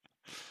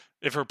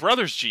if her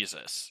brother's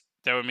Jesus,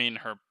 that would mean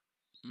her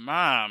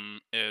mom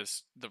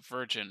is the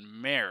Virgin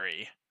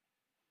Mary.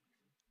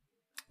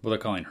 Well, they're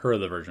calling her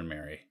the Virgin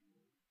Mary.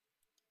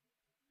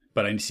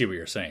 But I see what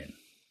you're saying.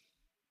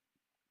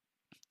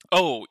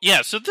 Oh,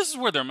 yeah, so this is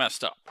where they're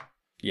messed up.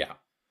 Yeah.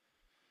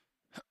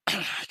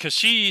 Because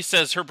she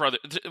says her brother...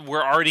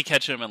 We're already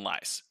catching them in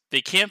lies.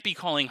 They can't be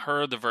calling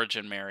her the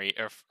Virgin Mary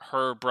if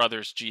her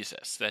brother's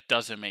Jesus. That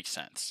doesn't make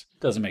sense.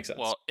 Doesn't make sense.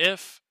 Well,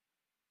 if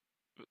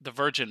the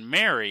Virgin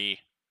Mary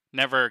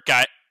never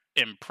got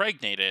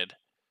impregnated,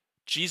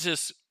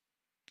 Jesus...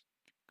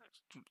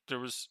 There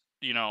was,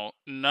 no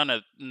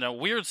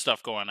weird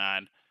stuff going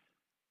on.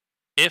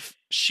 If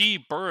she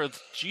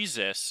birthed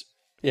Jesus...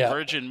 Yeah.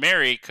 Virgin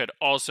Mary could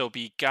also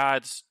be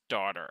God's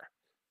daughter.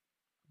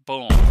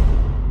 Boom.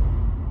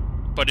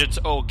 But it's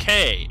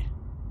okay.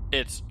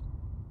 It's...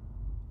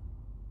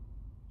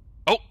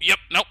 Oh, yep,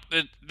 nope.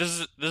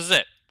 This is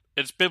it.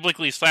 It's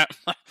biblically sound.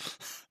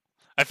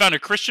 I found a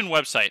Christian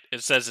website.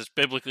 It says it's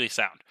biblically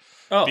sound.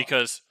 Oh.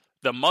 Because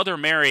the Mother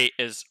Mary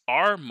is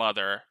our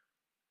mother,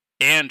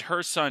 and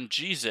her son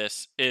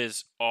Jesus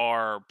is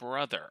our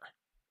brother.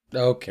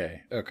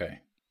 Okay.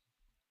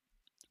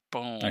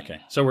 Boom.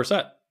 Okay, so we're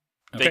set.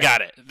 Okay. They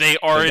got it. They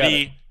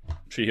already...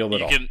 She healed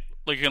it all. You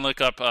can look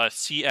up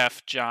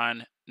CF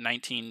John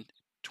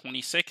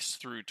 19:26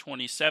 through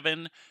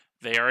 27.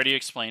 They already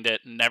explained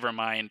it. Never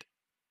mind.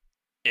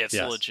 It's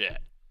legit.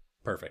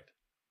 Perfect.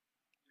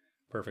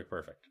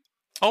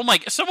 Oh my...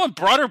 Someone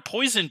brought her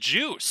poison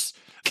juice.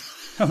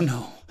 Oh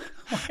no.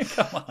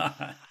 Come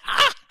on.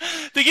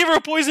 They gave her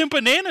a poison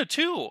banana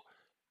too.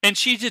 And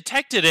she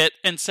detected it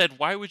and said,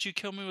 "Why would you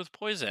kill me with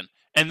poison?"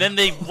 And then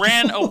they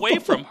ran away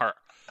from her.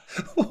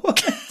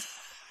 What?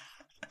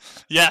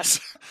 Yes.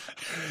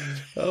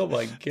 Oh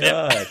my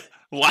god.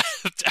 What?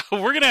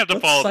 We're going to have to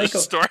follow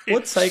this story.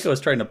 What psycho is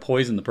trying to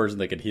poison the person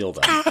that could heal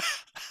them?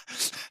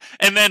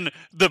 And then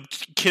the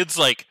kid's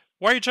like,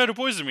 "Why are you trying to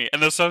poison me?"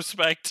 And the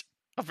suspect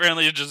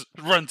apparently just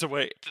runs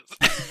away.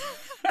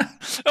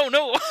 Oh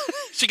no,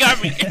 she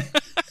got me.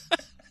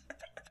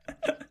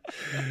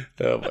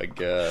 Oh my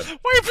god.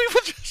 Why are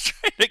people just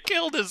trying to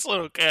kill this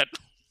little kid?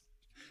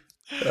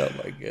 Oh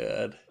my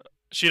god.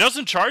 She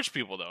doesn't charge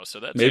people though, so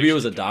that's... Maybe it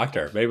was a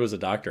doctor.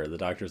 The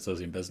doctor's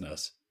losing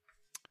business.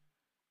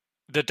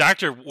 The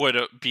doctor would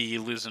be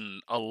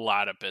losing a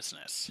lot of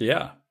business.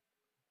 Yeah.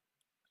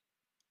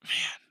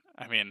 Man,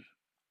 I mean,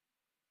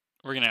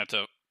 we're going to have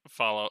to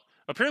follow...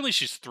 Apparently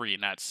she's 3,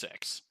 not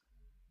 6.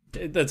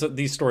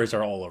 These stories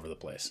are all over the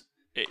place.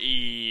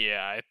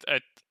 Yeah,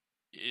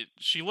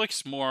 she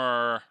looks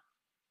more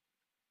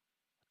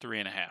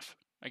 3.5.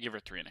 I give her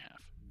 3.5.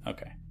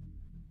 Okay.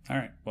 All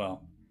right.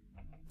 Well,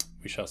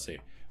 we shall see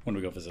when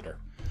we go visit her.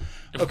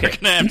 Okay. We're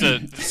going to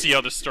have to see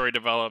how the story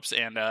develops,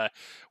 and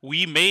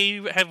we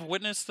may have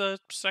witnessed the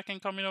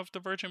second coming of the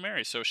Virgin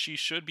Mary, so she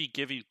should be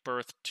giving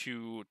birth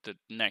to the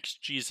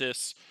next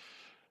Jesus,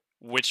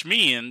 which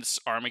means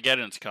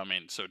Armageddon's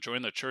coming. So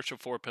join the Church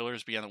of Four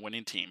Pillars, be on the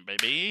winning team,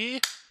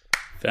 baby.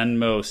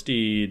 Venmo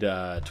Steed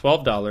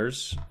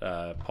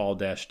 $12,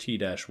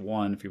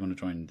 Paul-T-1 if you want to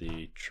join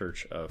the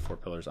Church of Four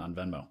Pillars on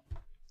Venmo.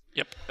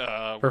 Yep,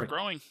 we're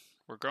growing.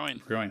 We're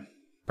growing.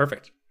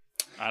 Perfect.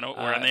 We're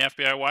on the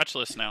FBI watch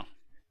list now.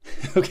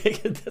 Okay,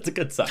 that's a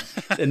good sign.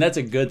 And that's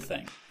a good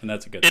thing.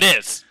 It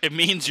is. It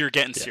means you're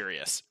getting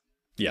serious.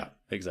 Yeah,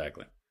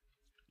 exactly.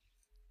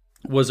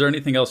 Was there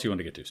anything else you want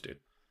to get to, Stu?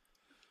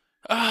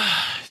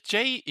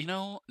 Jay,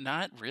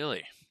 not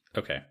really.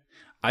 Okay.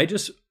 I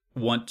just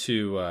want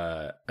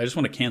to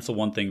cancel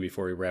one thing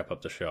before we wrap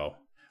up the show.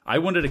 I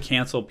wanted to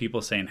cancel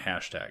people saying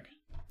hashtag.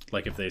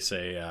 Like if they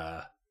say,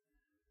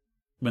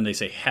 when they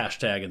say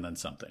hashtag and then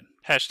something.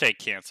 Hashtag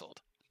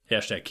canceled.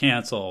 Hashtag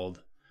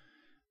canceled.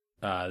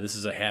 This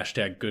is a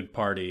hashtag good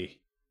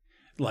party.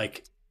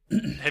 Like,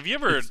 have you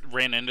ever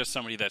ran into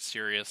somebody that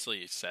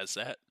seriously says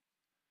that?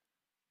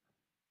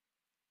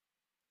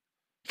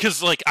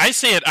 Because, I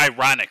say it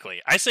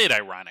ironically.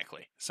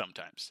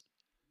 Sometimes.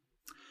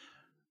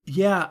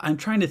 Yeah, I'm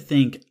trying to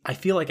think. I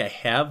feel like I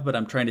have, but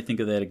I'm trying to think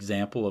of that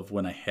example of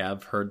when I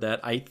have heard that.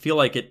 I feel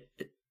like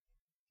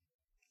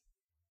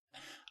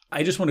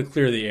I just want to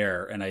clear the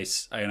air, and I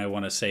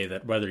want to say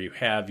that whether you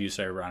have used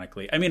it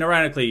ironically. I mean,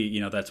 ironically,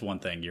 that's one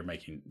thing. You're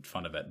making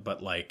fun of it,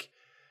 but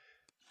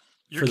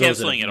you're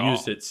canceling it all.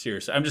 Used it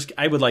seriously.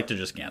 I would like to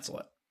just cancel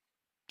it.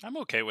 I'm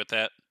okay with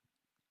that.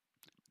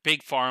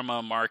 Big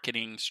pharma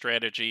marketing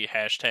strategy,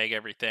 hashtag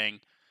everything.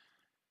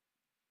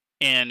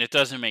 And it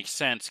doesn't make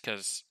sense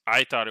because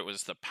I thought it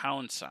was the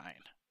pound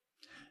sign.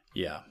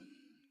 Yeah.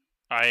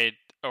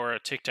 Or a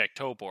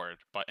tic-tac-toe board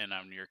button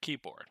on your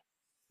keyboard.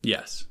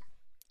 Yes.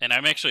 And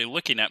I'm actually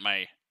looking at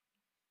my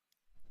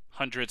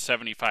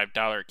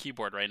 $175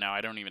 keyboard right now. I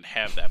don't even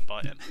have that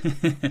button.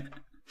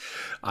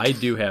 I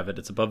do have it.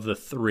 It's above the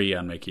 3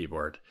 on my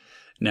keyboard.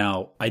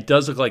 Now, it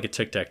does look like a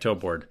tic-tac-toe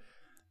board.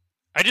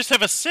 I just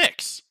have a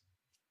 6.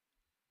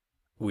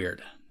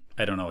 Weird.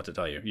 I don't know what to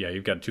tell you. Yeah,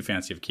 you've got too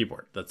fancy of a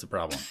keyboard. That's the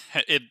problem.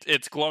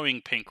 It's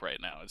glowing pink right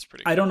now. It's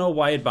pretty cool. I don't know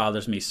why it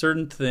bothers me.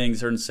 Certain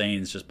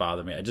sayings just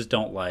bother me. I just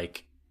don't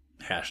like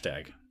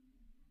hashtag.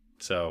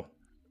 So.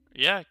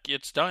 Yeah,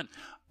 it's done.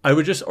 I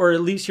would or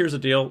at least here's the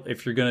deal.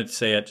 If you're going to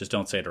say it, just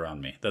don't say it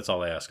around me. That's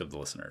all I ask of the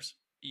listeners.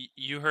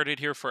 You heard it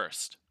here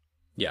first.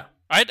 Yeah.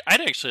 I'd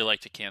actually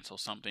like to cancel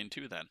something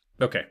too then.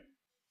 Okay.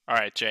 All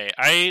right, Jay.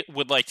 I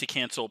would like to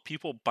cancel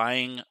people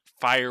buying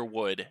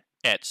firewood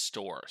at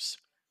stores.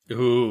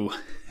 Ooh,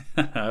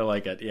 I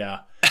like it. Yeah.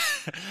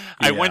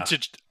 I went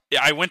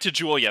to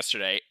Jewel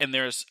yesterday, and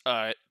there's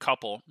a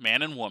couple,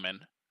 man and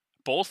woman,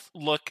 both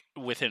look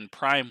within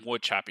prime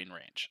wood chopping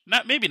range.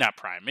 Maybe not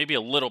prime, maybe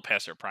a little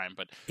past their prime,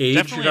 but age.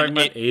 Definitely You're talking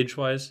about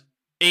age-wise?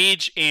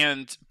 Age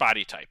and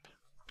body type.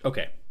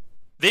 Okay.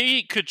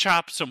 They could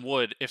chop some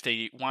wood if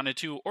they wanted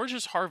to, or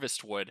just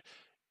harvest wood.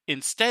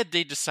 Instead,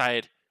 they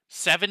decide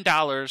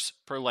 $7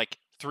 per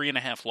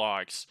 3.5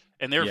 logs,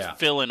 and they're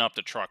filling up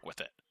the truck with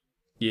it.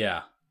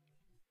 Yeah.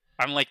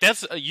 I'm like,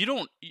 that's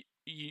you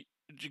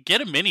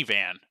get a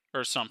minivan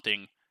or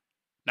something.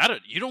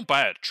 You don't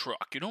buy a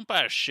truck. You don't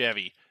buy a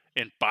Chevy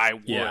and buy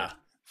wood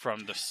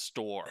from the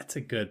store. That's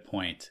a good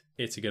point.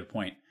 It's a good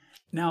point.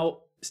 Now,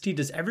 Steve,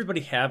 does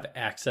everybody have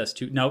access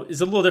to? Now,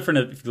 is it a little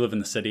different if you live in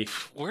the city?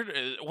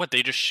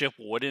 They just ship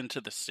wood into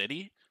the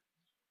city?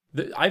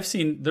 I've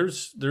seen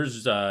there's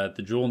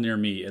the Jewel near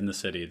me in the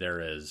city.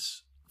 There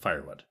is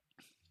firewood.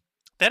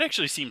 That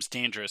actually seems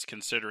dangerous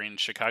considering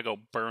Chicago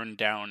burned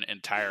down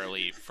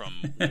entirely from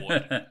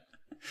wood.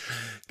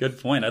 Good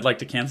point. I'd like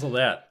to cancel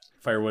that.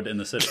 Firewood in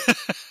the city.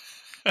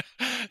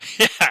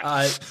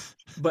 Yeah.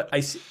 But I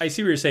see what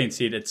you're saying,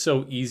 Steve. It's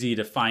so easy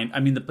to find.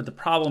 I mean, but the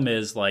problem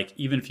is,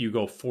 even if you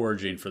go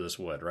foraging for this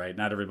wood, right?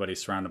 Not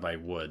everybody's surrounded by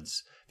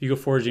woods. If you go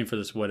foraging for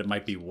this wood, it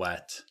might be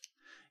wet.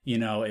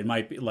 It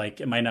might be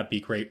it might not be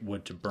great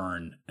wood to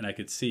burn. And I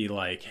could see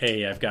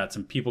hey, I've got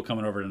some people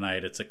coming over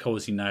tonight. It's a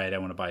cozy night. I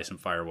want to buy some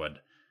firewood.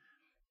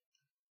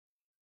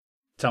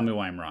 Tell me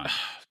why I'm wrong.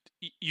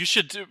 You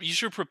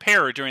should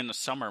prepare during the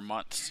summer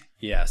months.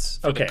 Yes.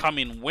 For the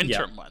coming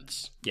winter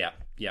months. Yeah.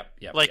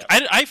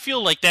 I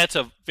feel like that's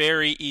a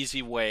very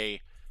easy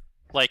way.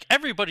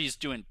 Everybody's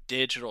doing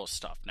digital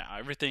stuff now.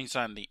 Everything's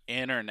on the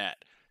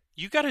internet.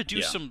 You got to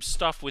do some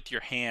stuff with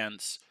your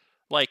hands.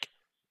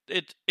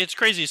 It's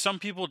crazy. Some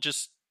people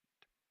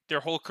their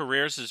whole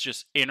careers is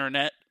just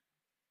internet.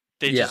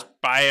 They just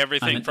buy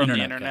everything from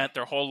the internet.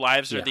 Their whole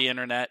lives are the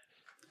internet.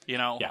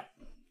 Yeah.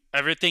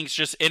 Everything's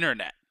just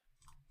internet.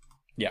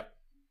 Yeah.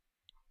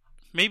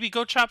 Maybe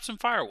go chop some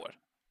firewood.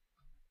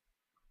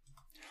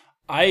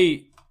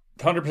 I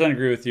 100%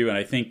 agree with you, and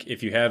I think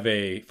if you have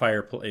a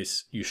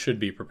fireplace, you should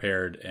be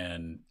prepared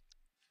and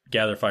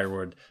gather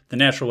firewood the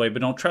natural way,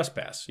 but don't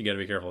trespass. You got to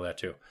be careful of that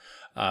too.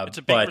 It's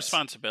a big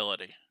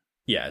responsibility.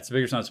 Yeah, it's a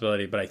big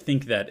responsibility, but I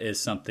think that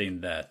is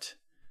something that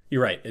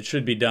you're right. It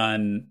should be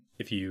done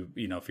if you're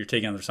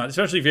taking on the responsibility,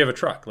 especially if you have a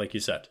truck, like you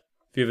said.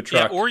 If you have a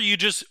truck, or you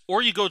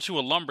go to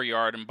a lumber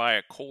yard and buy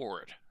a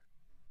cord.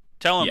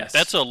 Tell them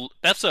that's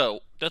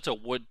a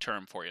wood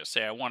term for you.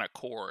 Say I want a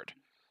cord,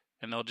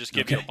 and they'll just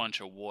give you a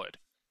bunch of wood.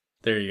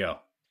 There you go.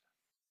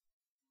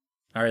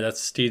 All right, that's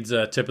Steed's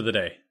tip of the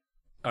day.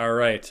 All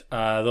right,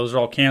 those are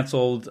all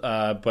canceled,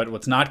 but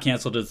what's not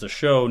canceled is the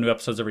show. New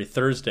episodes every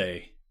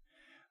Thursday.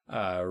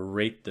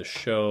 Rate the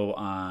show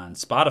on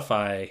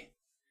Spotify.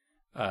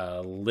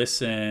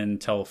 Listen,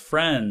 tell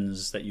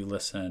friends that you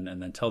listen,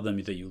 and then tell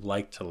them that you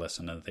like to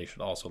listen and that they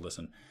should also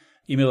listen.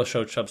 Email the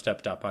show,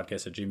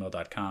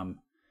 chubstep.podcast@gmail.com.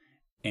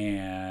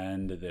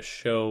 And the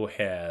show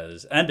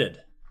has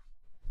ended.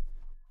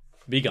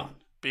 Be gone.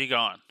 Be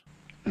gone.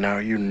 Now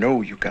you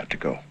know you got to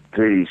go.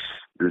 Peace.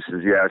 This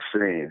is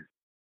Yasin.